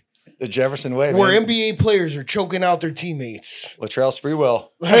way. The Jefferson way, where man. NBA players are choking out their teammates. Latrell Sprewell.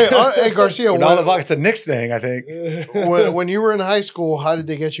 Hey, Garcia. It's a Knicks thing, I think. when you were in high school, how did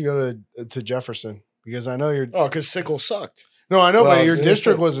they get you to go to Jefferson? Because I know you're. Oh, because Sickle sucked. No, I know, but your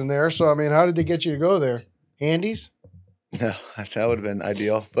district wasn't there. So I mean, how did they get you to go there? Handies? No, that would have been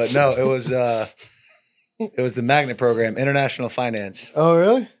ideal. But no, it was the magnet program, international finance. Oh,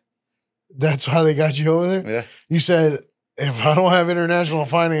 really? That's why they got you over there? Yeah. You said, if I don't have international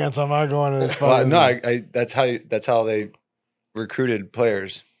finance, I'm not going to this. Well, no, that's how they recruited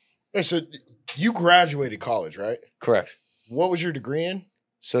players. Hey, so you graduated college, right? Correct. What was your degree in?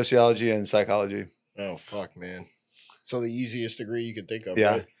 Sociology and psychology. Oh fuck, man! So the easiest degree you could think of.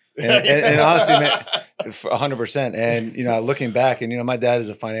 Yeah, right? and honestly, man, 100%. And looking back, and my dad is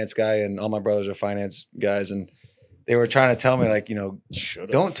a finance guy, and all my brothers are finance guys, and they were trying to tell me, like,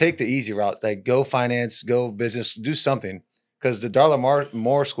 don't take the easy route. Like, go finance, go business, do something. Because the Darla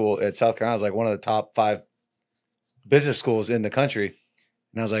Moore School at South Carolina is like one of the top 5 business schools in the country.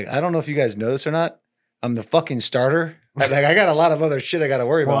 And I was like, I don't know if you guys know this or not. I'm the fucking starter. I got a lot of other shit I got to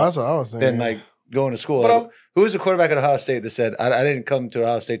worry about. Well, that's what I was thinking. Than like going to school. Like, who was the quarterback at Ohio State that said, I didn't come to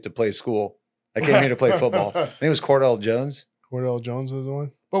Ohio State to play school. I came here to play football. I think it was Cordell Jones. Cordell Jones was the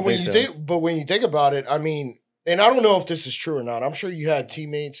one. But when you think about it, I mean, and I don't know if this is true or not. I'm sure you had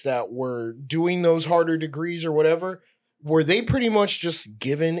teammates that were doing those harder degrees or whatever. Were they pretty much just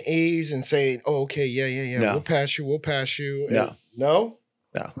given A's and saying, "Oh, okay, yeah, no. we'll pass you." No. No?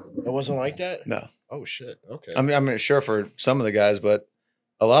 No. It wasn't like that? No. Oh shit. Okay. I mean, I'm sure for some of the guys, but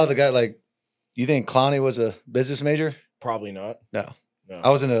a lot of the guys, like, you think Clowney was a business major? Probably not. No. I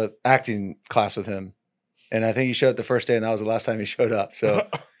was in an acting class with him, and I think he showed up the first day, and that was the last time he showed up. So,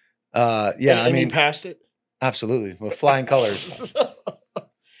 yeah, and he passed it? Absolutely, with flying colors.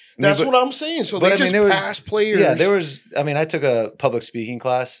 That's what I'm saying. So they just passed players. Yeah, there was. I mean, I took a public speaking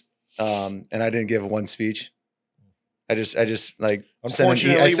class, and I didn't give one speech. I just like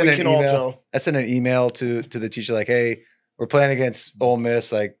unfortunately we can all tell. I sent an email to the teacher like, hey, we're playing against Ole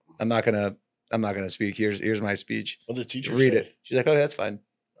Miss. Like, I'm not gonna speak. Here's my speech. Well, the teacher read it. She's like, okay, that's fine.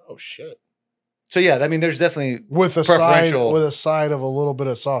 Oh shit. So yeah, I mean, there's definitely with a side of a little bit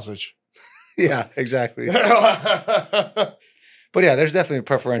of sausage. Yeah, exactly. But yeah, there's definitely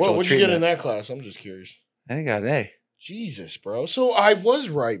preferential. What'd you get in that class? I'm just curious. I think I got an A. Jesus, bro. So I was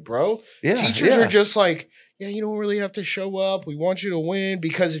right, bro. Yeah. Teachers are just like, yeah, you don't really have to show up. We want you to win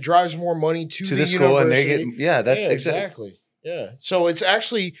because it drives more money to the school, university. And they get that's exactly. Yeah. So it's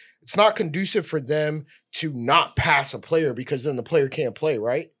not conducive for them to not pass a player because then the player can't play,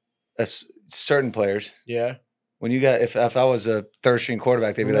 right? That's certain players. Yeah. When you got if I was a third string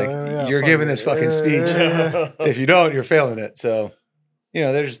quarterback, they'd be you're giving this fucking speech. If you don't, you're failing it. So,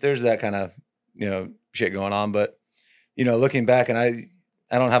 there's that kind of, shit going on. But, looking back, and I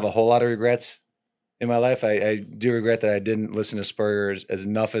don't have a whole lot of regrets in my life. I do regret that I didn't listen to Spurrier as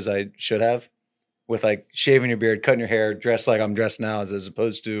enough as I should have, with like shaving your beard, cutting your hair, dressed like I'm dressed now, as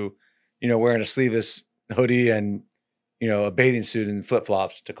opposed to, wearing a sleeveless hoodie and, a bathing suit and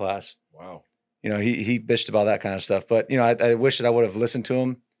flip-flops to class. Wow. He bitched about that kind of stuff. But, I wish that I would have listened to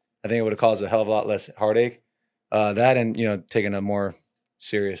him. I think it would have caused a hell of a lot less heartache. That and, taking a more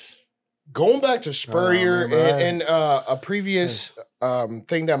serious. Going back to Spurrier and a previous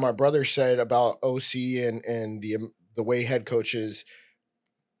thing that my brother said about OC and the way head coaches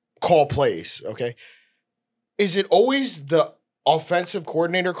call plays, okay? Is it always the offensive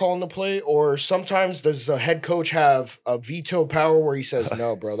coordinator calling the play, or sometimes does the head coach have a veto power where he says,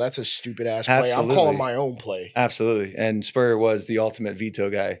 no, bro, that's a stupid ass play. I'm calling my own play. Absolutely. And Spurrier was the ultimate veto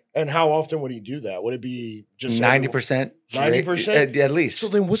guy. And how often would he do that? Would it be just 90%? 90%? At least. So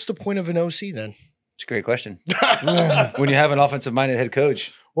then what's the point of an OC then? It's a great question. When you have an offensive-minded head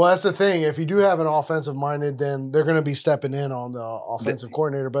coach. Well, that's the thing. If you do have an offensive-minded, then they're going to be stepping in on the offensive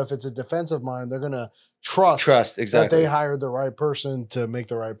coordinator. But if it's a defensive mind, they're going to trust exactly that they hired the right person to make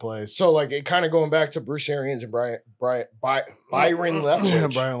the right plays. So, like, it kind of going back to Bruce Arians and Byron Leftwich. Brian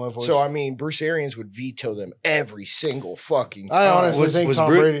Leftwich. So, I mean, Bruce Arians would veto them every single fucking time. I honestly think Tom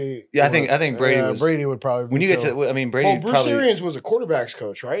Brady. Yeah, I think Brady was. Brady would probably veto. When you get to, Brady. Bruce Arians was a quarterback's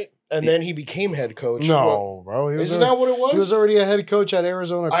coach, right? And then he became head coach. No, bro. Isn't that what it was? He was already a head coach at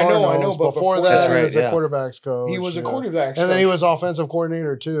Arizona Cardinals. I know. But before that, he was a quarterback's coach. He was a quarterback's coach. And then he was offensive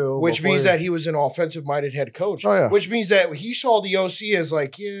coordinator, too. Which means that he was an offensive-minded head coach. Oh, yeah. Which means that he saw the OC as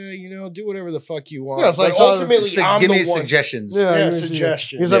like, do whatever the fuck you want. Yeah, it's like ultimately, give me suggestions. Yeah,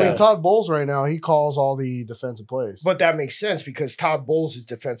 suggestions. Because, Todd Bowles right now, he calls all the defensive plays. But that makes sense because Todd Bowles is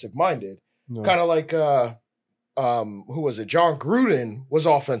defensive-minded. No. Kind of like... who was it? John Gruden was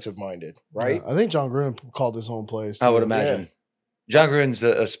offensive minded, right? Yeah, I think John Gruden called his own plays too. I would imagine. Yeah. John Gruden's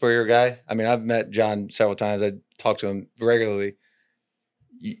a Spurrier guy. I mean, I've met John several times. I talk to him regularly.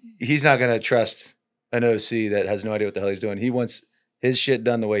 He's not going to trust an OC that has no idea what the hell he's doing. He wants his shit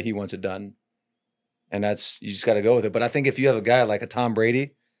done the way he wants it done. And you just got to go with it. But I think if you have a guy like a Tom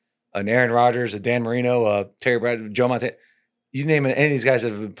Brady, an Aaron Rodgers, a Dan Marino, a Terry Bradford, Joe Montana, you name it, any of these guys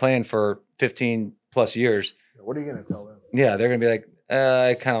that have been playing for 15 plus years. What are you going to tell them? Yeah, they're going to be like,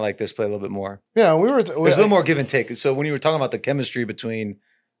 I kind of like this play a little bit more. Yeah, there's a little more give and take. So when you were talking about the chemistry between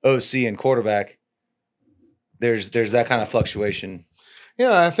OC and quarterback, there's that kind of fluctuation.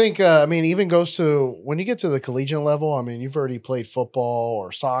 Yeah, I think, even goes to when you get to the collegiate level, you've already played football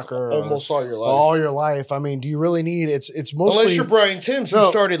or soccer. Almost all your life. All your life. Do you really need it's mostly. Unless you're Brian Timms, who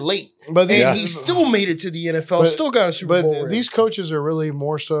started late. But he still made it to the NFL, still got a Super Bowl. But these coaches are really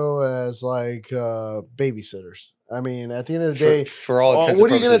more so as like babysitters. At the end of the day, for all intents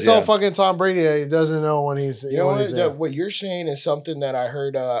what are you going to tell fucking Tom Brady that he doesn't know when he's what you're saying is something that I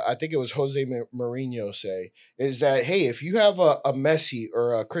heard, I think it was Jose Mourinho say, is that, hey, if you have a Messi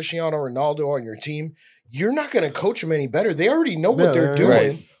or a Cristiano Ronaldo on your team, you're not going to coach them any better. They already know what they're doing.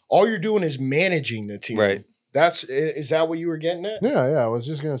 Right. All you're doing is managing the team. Right. Is that what you were getting at? Yeah. I was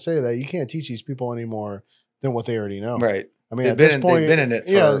just going to say that you can't teach these people any more than what they already know. Right. At this point, they've been in it.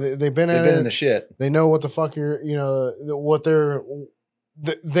 They've been in the shit. They know what the fuck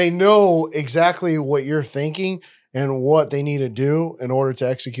they know exactly what you're thinking and what they need to do in order to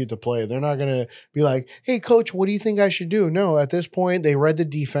execute the play. They're not going to be like, hey, coach, what do you think I should do? No, at this point, they read the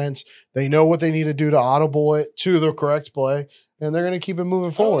defense. They know what they need to do to audible it to the correct play, and they're going to keep it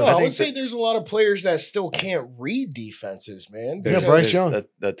moving forward. I would say there's a lot of players that still can't read defenses, man. Bryce Young.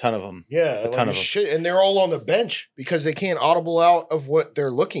 A ton of them. Yeah, a ton of them. And they're all on the bench because they can't audible out of what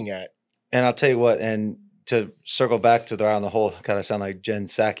they're looking at. And I'll tell you what, and to circle back to the Around the Hole, kind of sound like Jen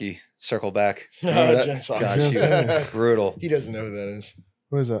Psaki. Circle back. Jen Psaki. God, she was brutal. He doesn't know who that is.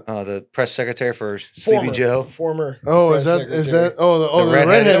 What is that? The press secretary for Sleepy Joe. Former. Oh, is that? The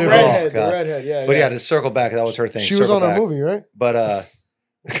redhead? The redhead. Yeah. But to circle back, that was her thing. She was on a movie, right? But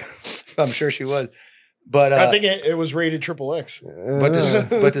I'm sure she was. But I think it was rated XXX.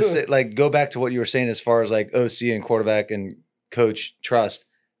 But to say, like, go back to what you were saying as far as like OC and quarterback and coach trust.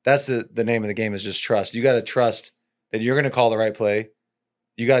 That's the name of the game, is just trust. You got to trust that you're going to call the right play.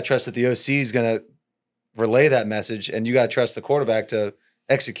 You got to trust that the OC is going to relay that message, and you got to trust the quarterback to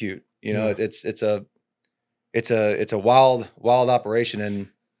execute. You know, it's a wild operation. And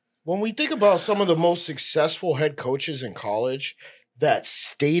when we think about some of the most successful head coaches in college that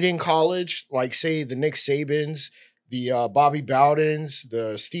stayed in college, like say the Nick Sabans, the Bobby Bowdens,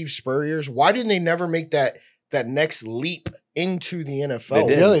 the Steve Spurriers, why didn't they never make that next leap into the NFL?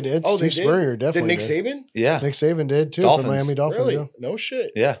 Yeah, they did. Oh, Steve Spurrier definitely did. Nick Saban? Yeah. Nick Saban did too Dolphins. for Miami Dolphins. Really? Yeah. No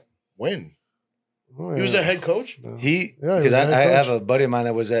shit. Yeah. When? Oh, He was a head coach? No. Because I have a buddy of mine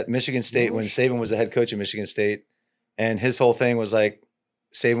that was at Michigan State when Saban was the head coach at Michigan State. And his whole thing was like,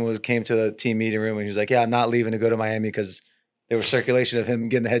 Saban came to the team meeting room and he was like, yeah, I'm not leaving to go to Miami because there was circulation of him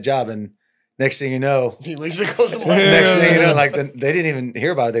getting the head job. And next thing you know, he leaves and goes to Miami. Next thing you know, like they didn't even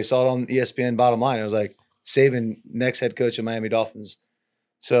hear about it. They saw it on ESPN Bottom Line. It was like Saban, next head coach of Miami Dolphins.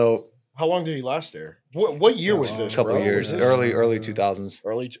 So how long did he last there? What year was this? A couple of years, early 2000s.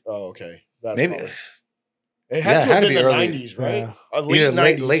 Okay. That's maybe probably. It had to have been the early. 90s, right? Yeah.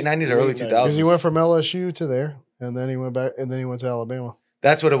 Late 90s or early 2000s. Because he went from LSU to there, and then he went back, and then he went to Alabama.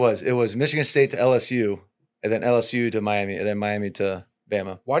 That's what it was. It was Michigan State to LSU, and then LSU to Miami, and then Miami to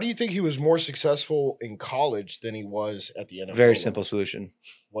Bama. Why do you think he was more successful in college than he was at the NFL? Very simple solution.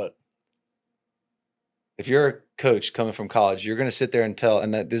 What? If you're a coach coming from college, you're going to sit there and tell,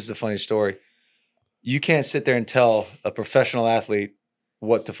 and this is a funny story, you can't sit there and tell a professional athlete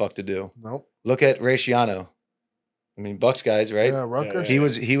what the fuck to do. Nope. Look at Ray Shiano. I mean, Bucks guys, right? Yeah, Rutgers.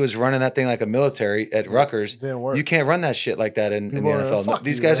 He was running that thing like a military at Rutgers. Didn't work. You can't run that shit like that in the NFL.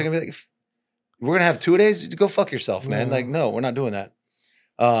 These guys are going to be like, we're going to have 2 days? Go fuck yourself, man. Yeah. Like, no, we're not doing that.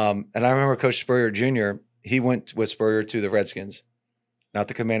 And I remember Coach Spurrier Jr., he went with Spurrier to the Redskins. Not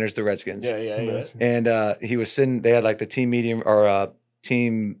the Commanders, the Redskins. Yeah. And he was sitting, they had like the team meeting or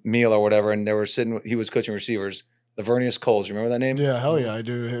team meal or whatever, and they were sitting, he was coaching receivers. Lavernius Coles, you remember that name? Yeah, hell yeah, I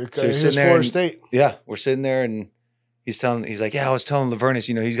do. So he's sitting there Florida State. Yeah, we're sitting there and he's like, yeah, I was telling Lavernius,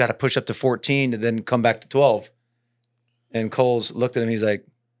 he's got to push up to 14 and then come back to 12. And Coles looked at him, he's like,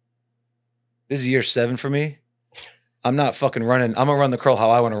 this is year 7 for me. I'm not fucking running. I'm going to run the curl how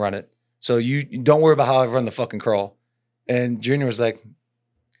I want to run it. So you don't worry about how I run the fucking curl. And Junior was like,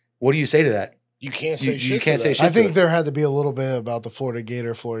 what do you say to that? You can't say shit. You can't say shit. I think there had to be a little bit about the Florida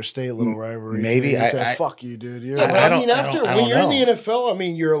Gator, Florida State little rivalry. Maybe I said, "Fuck you, dude." When you're in the NFL, I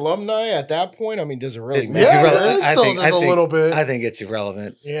mean, your alumni at that point, I mean, does it really matter? Yeah, it still does a little bit. I think it's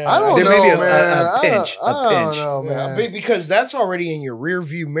irrelevant. Yeah, I don't know, there may be man. a pinch. I don't know, man. Yeah, because that's already in your rear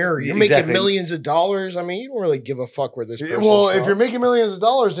view mirror. You're making millions of dollars. I mean, you don't really give a fuck where this person's Well, from. if you're making millions of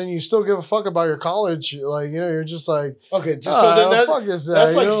dollars and you still give a fuck about your college, like, you're just like, okay, so then fuck this guy,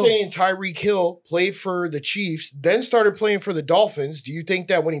 that's like saying Tyreek Hill played for the Chiefs, then started playing for the Dolphins. Do you think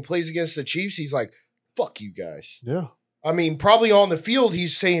that when he plays against the Chiefs, he's like, fuck you guys? Yeah. I mean, probably on the field,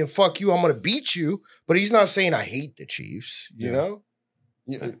 he's saying, fuck you, I'm going to beat you, but he's not saying, I hate the Chiefs, you know?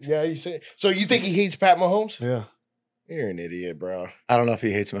 Yeah, you say. So you think he hates Pat Mahomes? Yeah. You're an idiot, bro. I don't know if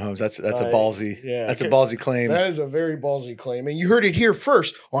he hates Mahomes. That's a ballsy. Yeah, that's a ballsy claim. That is a very ballsy claim. And you heard it here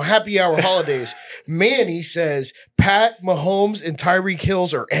first on Happy Hour Holidaze. Manny says Pat Mahomes and Tyreek Hill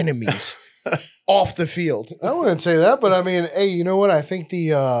are enemies off the field. I wouldn't say that, but I mean, hey, you know what? I think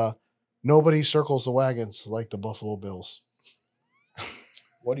the nobody circles the wagons like the Buffalo Bills.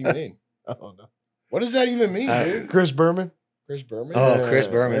 What do you mean? I don't know. What does that even mean, dude? Chris Berman. Chris Berman? Oh, Chris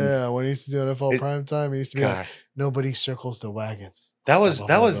Berman. Yeah, when he used to do NFL primetime, he used to be like, nobody circles the wagons. That was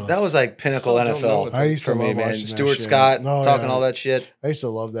like pinnacle NFL I used to for me, love man. watching Stuart that Scott shit. talking all that shit. I used to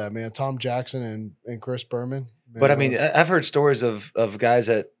love that, man. Tom Jackson and Chris Berman. Man, but I mean, I've heard stories of guys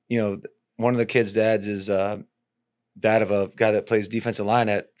that, one of the kids' dads is dad of a guy that plays defensive line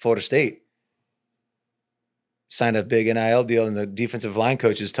at Florida State. Signed a big NIL deal, and the defensive line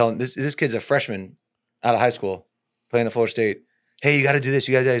coach is telling this kid's a freshman out of high school playing at Florida State. Hey, you got to do this.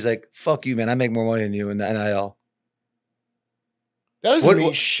 You got to do that. He's like, fuck you, man. I make more money than you in the NIL. That doesn't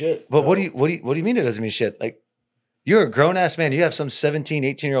mean shit. But what do you mean it doesn't mean shit? Like, you're a grown ass man. You have some 17,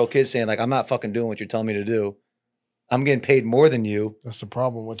 18-year-old kid saying like, I'm not fucking doing what you're telling me to do. I'm getting paid more than you. That's the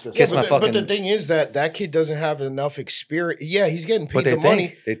problem with this. Yeah, but the thing is that kid doesn't have enough experience. Yeah, he's getting paid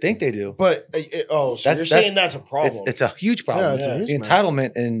money. They think they do. But you're saying that's a problem. It's a huge problem. Yeah, it's a huge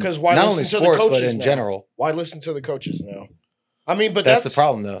entitlement in because why not listen only to sports the coaches but in now? general. Why listen to the coaches now? I mean, but that's the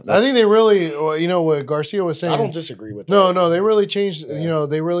problem, though. I think they really, you know, what Garcia was saying. I don't disagree with that. No, they really changed. You know,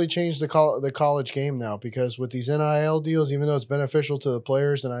 they really changed the college game now, because with these NIL deals, even though it's beneficial to the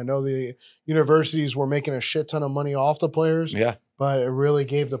players, and I know the universities were making a shit ton of money off the players. Yeah, but it really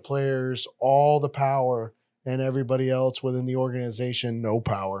gave the players all the power, and everybody else within the organization no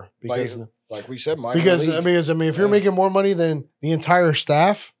power, because like we said, because if you're making more money than the entire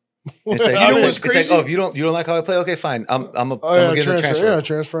staff. It's like, it's like, oh, if you don't like how I play, okay, fine. I'm gonna get the transfer. Yeah,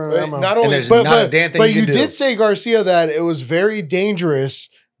 transfer. Not only, and there's not a damn thing but you you can do. did say, Garcia, that it was very dangerous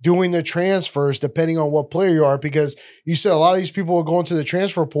doing the transfers depending on what player you are, because you said a lot of these people will go into the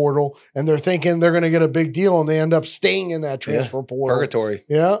transfer portal and they're thinking they're going to get a big deal, and they end up staying in that transfer portal. Purgatory.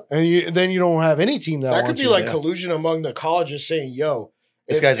 Yeah, and then you don't have any team that could be like collusion among the colleges saying, "Yo,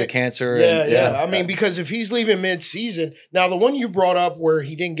 this guy's a cancer." Yeah. I mean, because if he's leaving mid-season, now the one you brought up where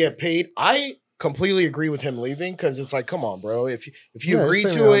he didn't get paid, I completely agree with him leaving, because it's like, come on, bro. If you agreed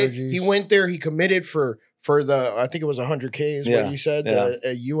to it, he went there, he committed for the, I think it was 100K is what you said,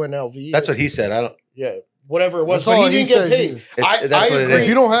 UNLV. That's what he said. I don't. Yeah, whatever it was, but he didn't get paid. I agree. If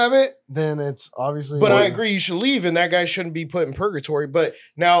you don't have it, then it's obviously. But I agree, you should leave, and that guy shouldn't be put in purgatory. But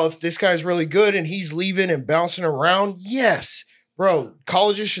now, if this guy's really good and he's leaving and bouncing around, yes. Bro,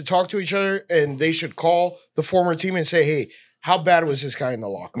 colleges should talk to each other, and they should call the former team and say, hey, how bad was this guy in the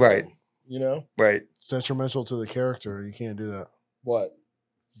locker room? Right. You know? Right. It's detrimental to the character. You can't do that. What?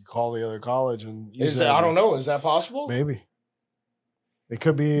 You call the other college and use that. I don't know. Is that possible? Maybe. It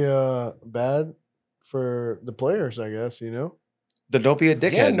could be bad for the players, I guess, you know? Then don't be a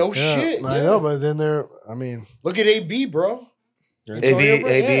dickhead. Yeah, no shit. I know, but then look at AB, bro.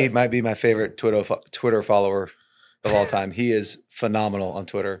 AB might be my favorite Twitter follower of all time. He is phenomenal on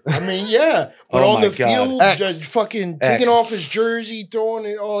Twitter. I mean, yeah. But on the field, just fucking taking off his jersey,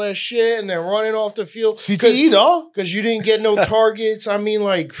 throwing all that shit, and then running off the field. CTE, dog. Because you didn't get no targets. I mean,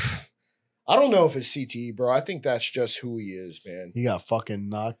 like, I don't know if it's CTE, bro. I think that's just who he is, man. He got fucking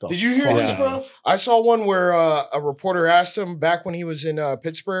knocked off. Did you hear this, bro? I saw one where a reporter asked him back when he was in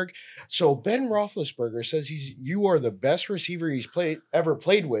Pittsburgh. So Ben Roethlisberger says you are the best receiver he's ever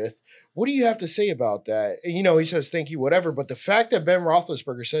played with. What do you have to say about that? And, you know, he says, thank you, whatever. But the fact that Ben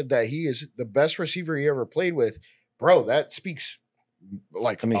Roethlisberger said that he is the best receiver he ever played with, bro, that speaks a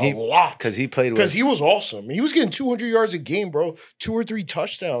lot. Because he played with. Because he was awesome. He was getting 200 yards a game, bro. 2 or 3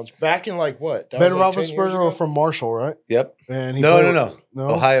 touchdowns back in Ben Roethlisberger from Marshall, right? Yep. And no.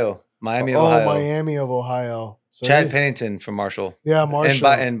 Ohio. Miami of Ohio. Miami of Ohio. So Chad Pennington from Marshall. Yeah, Marshall.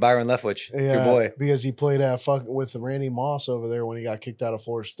 And Byron Leftwich, your boy. Because he played with Randy Moss over there when he got kicked out of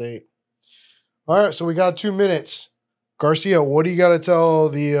Florida State. All right, so we got 2 minutes. Garcia, what do you got to tell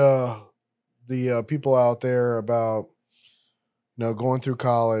the people out there about, you know, going through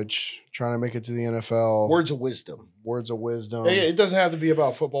college, trying to make it to the NFL? Words of wisdom. Hey, it doesn't have to be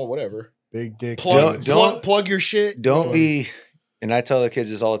about football, whatever. Big dick. Plug your shit. Don't be, and I tell the kids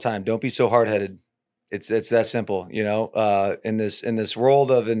this all the time, don't be so hard-headed. It's that simple, you know. In this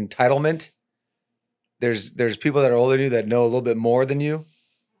world of entitlement, there's people that are older than you that know a little bit more than you.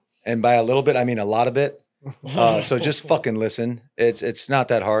 And by a little bit, I mean a lot of it. So just fucking listen. It's not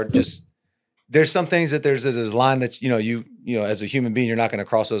that hard. Just there's some things that there's a line that you know as a human being you're not going to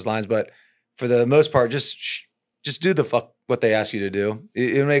cross those lines. But for the most part, just do what they ask you to do.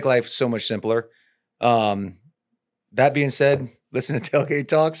 It'll make life so much simpler. That being said, listen to Tailgate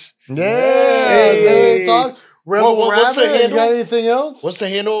Talks. Tailgate Talks. What's the handle? You got anything else? What's the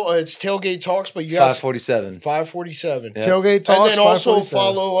handle? It's Tailgate Talks, but you got 547. 547. Yeah. Tailgate Talks. And then also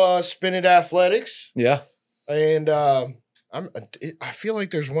follow Spin It Athletics. Yeah. And I feel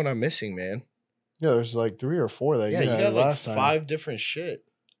like there's one I'm missing, man. Yeah, there's like 3 or 4 that you had got last like time. 5 different shit.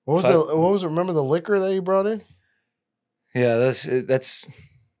 What was it? Remember the liquor that you brought in? Yeah, that's.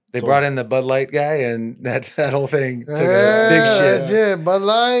 They brought in the Bud Light guy, and that whole thing took a big shit. That's it, Bud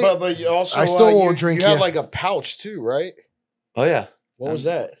Light. But you also, I still won't drink. You had like a pouch too, right? Oh yeah. What was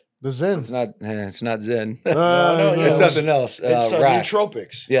that? The Zen. It's not Zen. No, it's something else. It's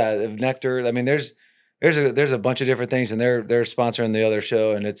nootropics. Yeah, nectar. I mean, there's a bunch of different things, and they're sponsoring the other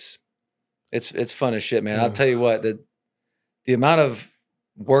show, and it's fun as shit, man. Yeah. I'll tell you what, the amount of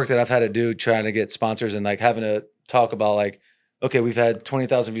work that I've had to do trying to get sponsors and like having to talk about like, okay, we've had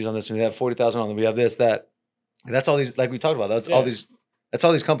 20,000 views on this, and we have 40,000 on them. We have this, that. That's all these, like we talked about. That's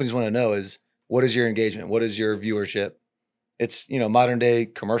all these companies want to know is what is your engagement? What is your viewership? It's, modern day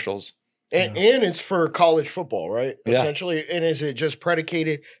commercials. And it's for college football, right? Yeah. Essentially. And is it just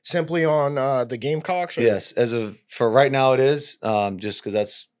predicated simply on the Gamecocks? Or? Yes. For right now it is, just because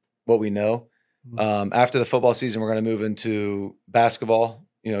that's what we know. After the football season, we're going to move into basketball,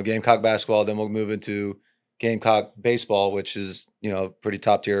 Gamecock basketball. Then we'll move into Gamecock baseball, which is, pretty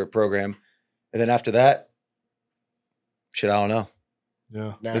top tier program. And then after that, shit, I don't know.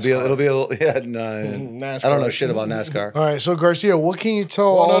 Yeah. It'll be a little, NASCAR. I don't know shit about NASCAR. All right. So Garcia, what can you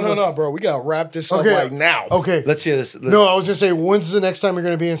tell? No, bro. We got to wrap this up right now. Okay. Let's hear this. No, I was going to say, when's the next time you're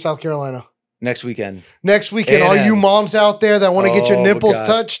going to be in South Carolina? Next weekend. All you moms out there that want to get your nipples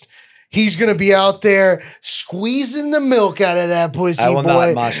touched, he's going to be out there squeezing the milk out of that pussy, I will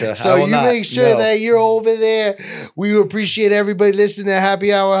boy. not, Masha. So you make sure that you're over there. We appreciate everybody listening to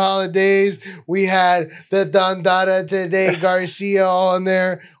Happy Hour Holidaze. We had the Dandara today, Garcia on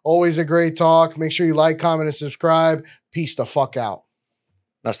there. Always a great talk. Make sure you like, comment, and subscribe. Peace the fuck out.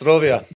 Nastrovia.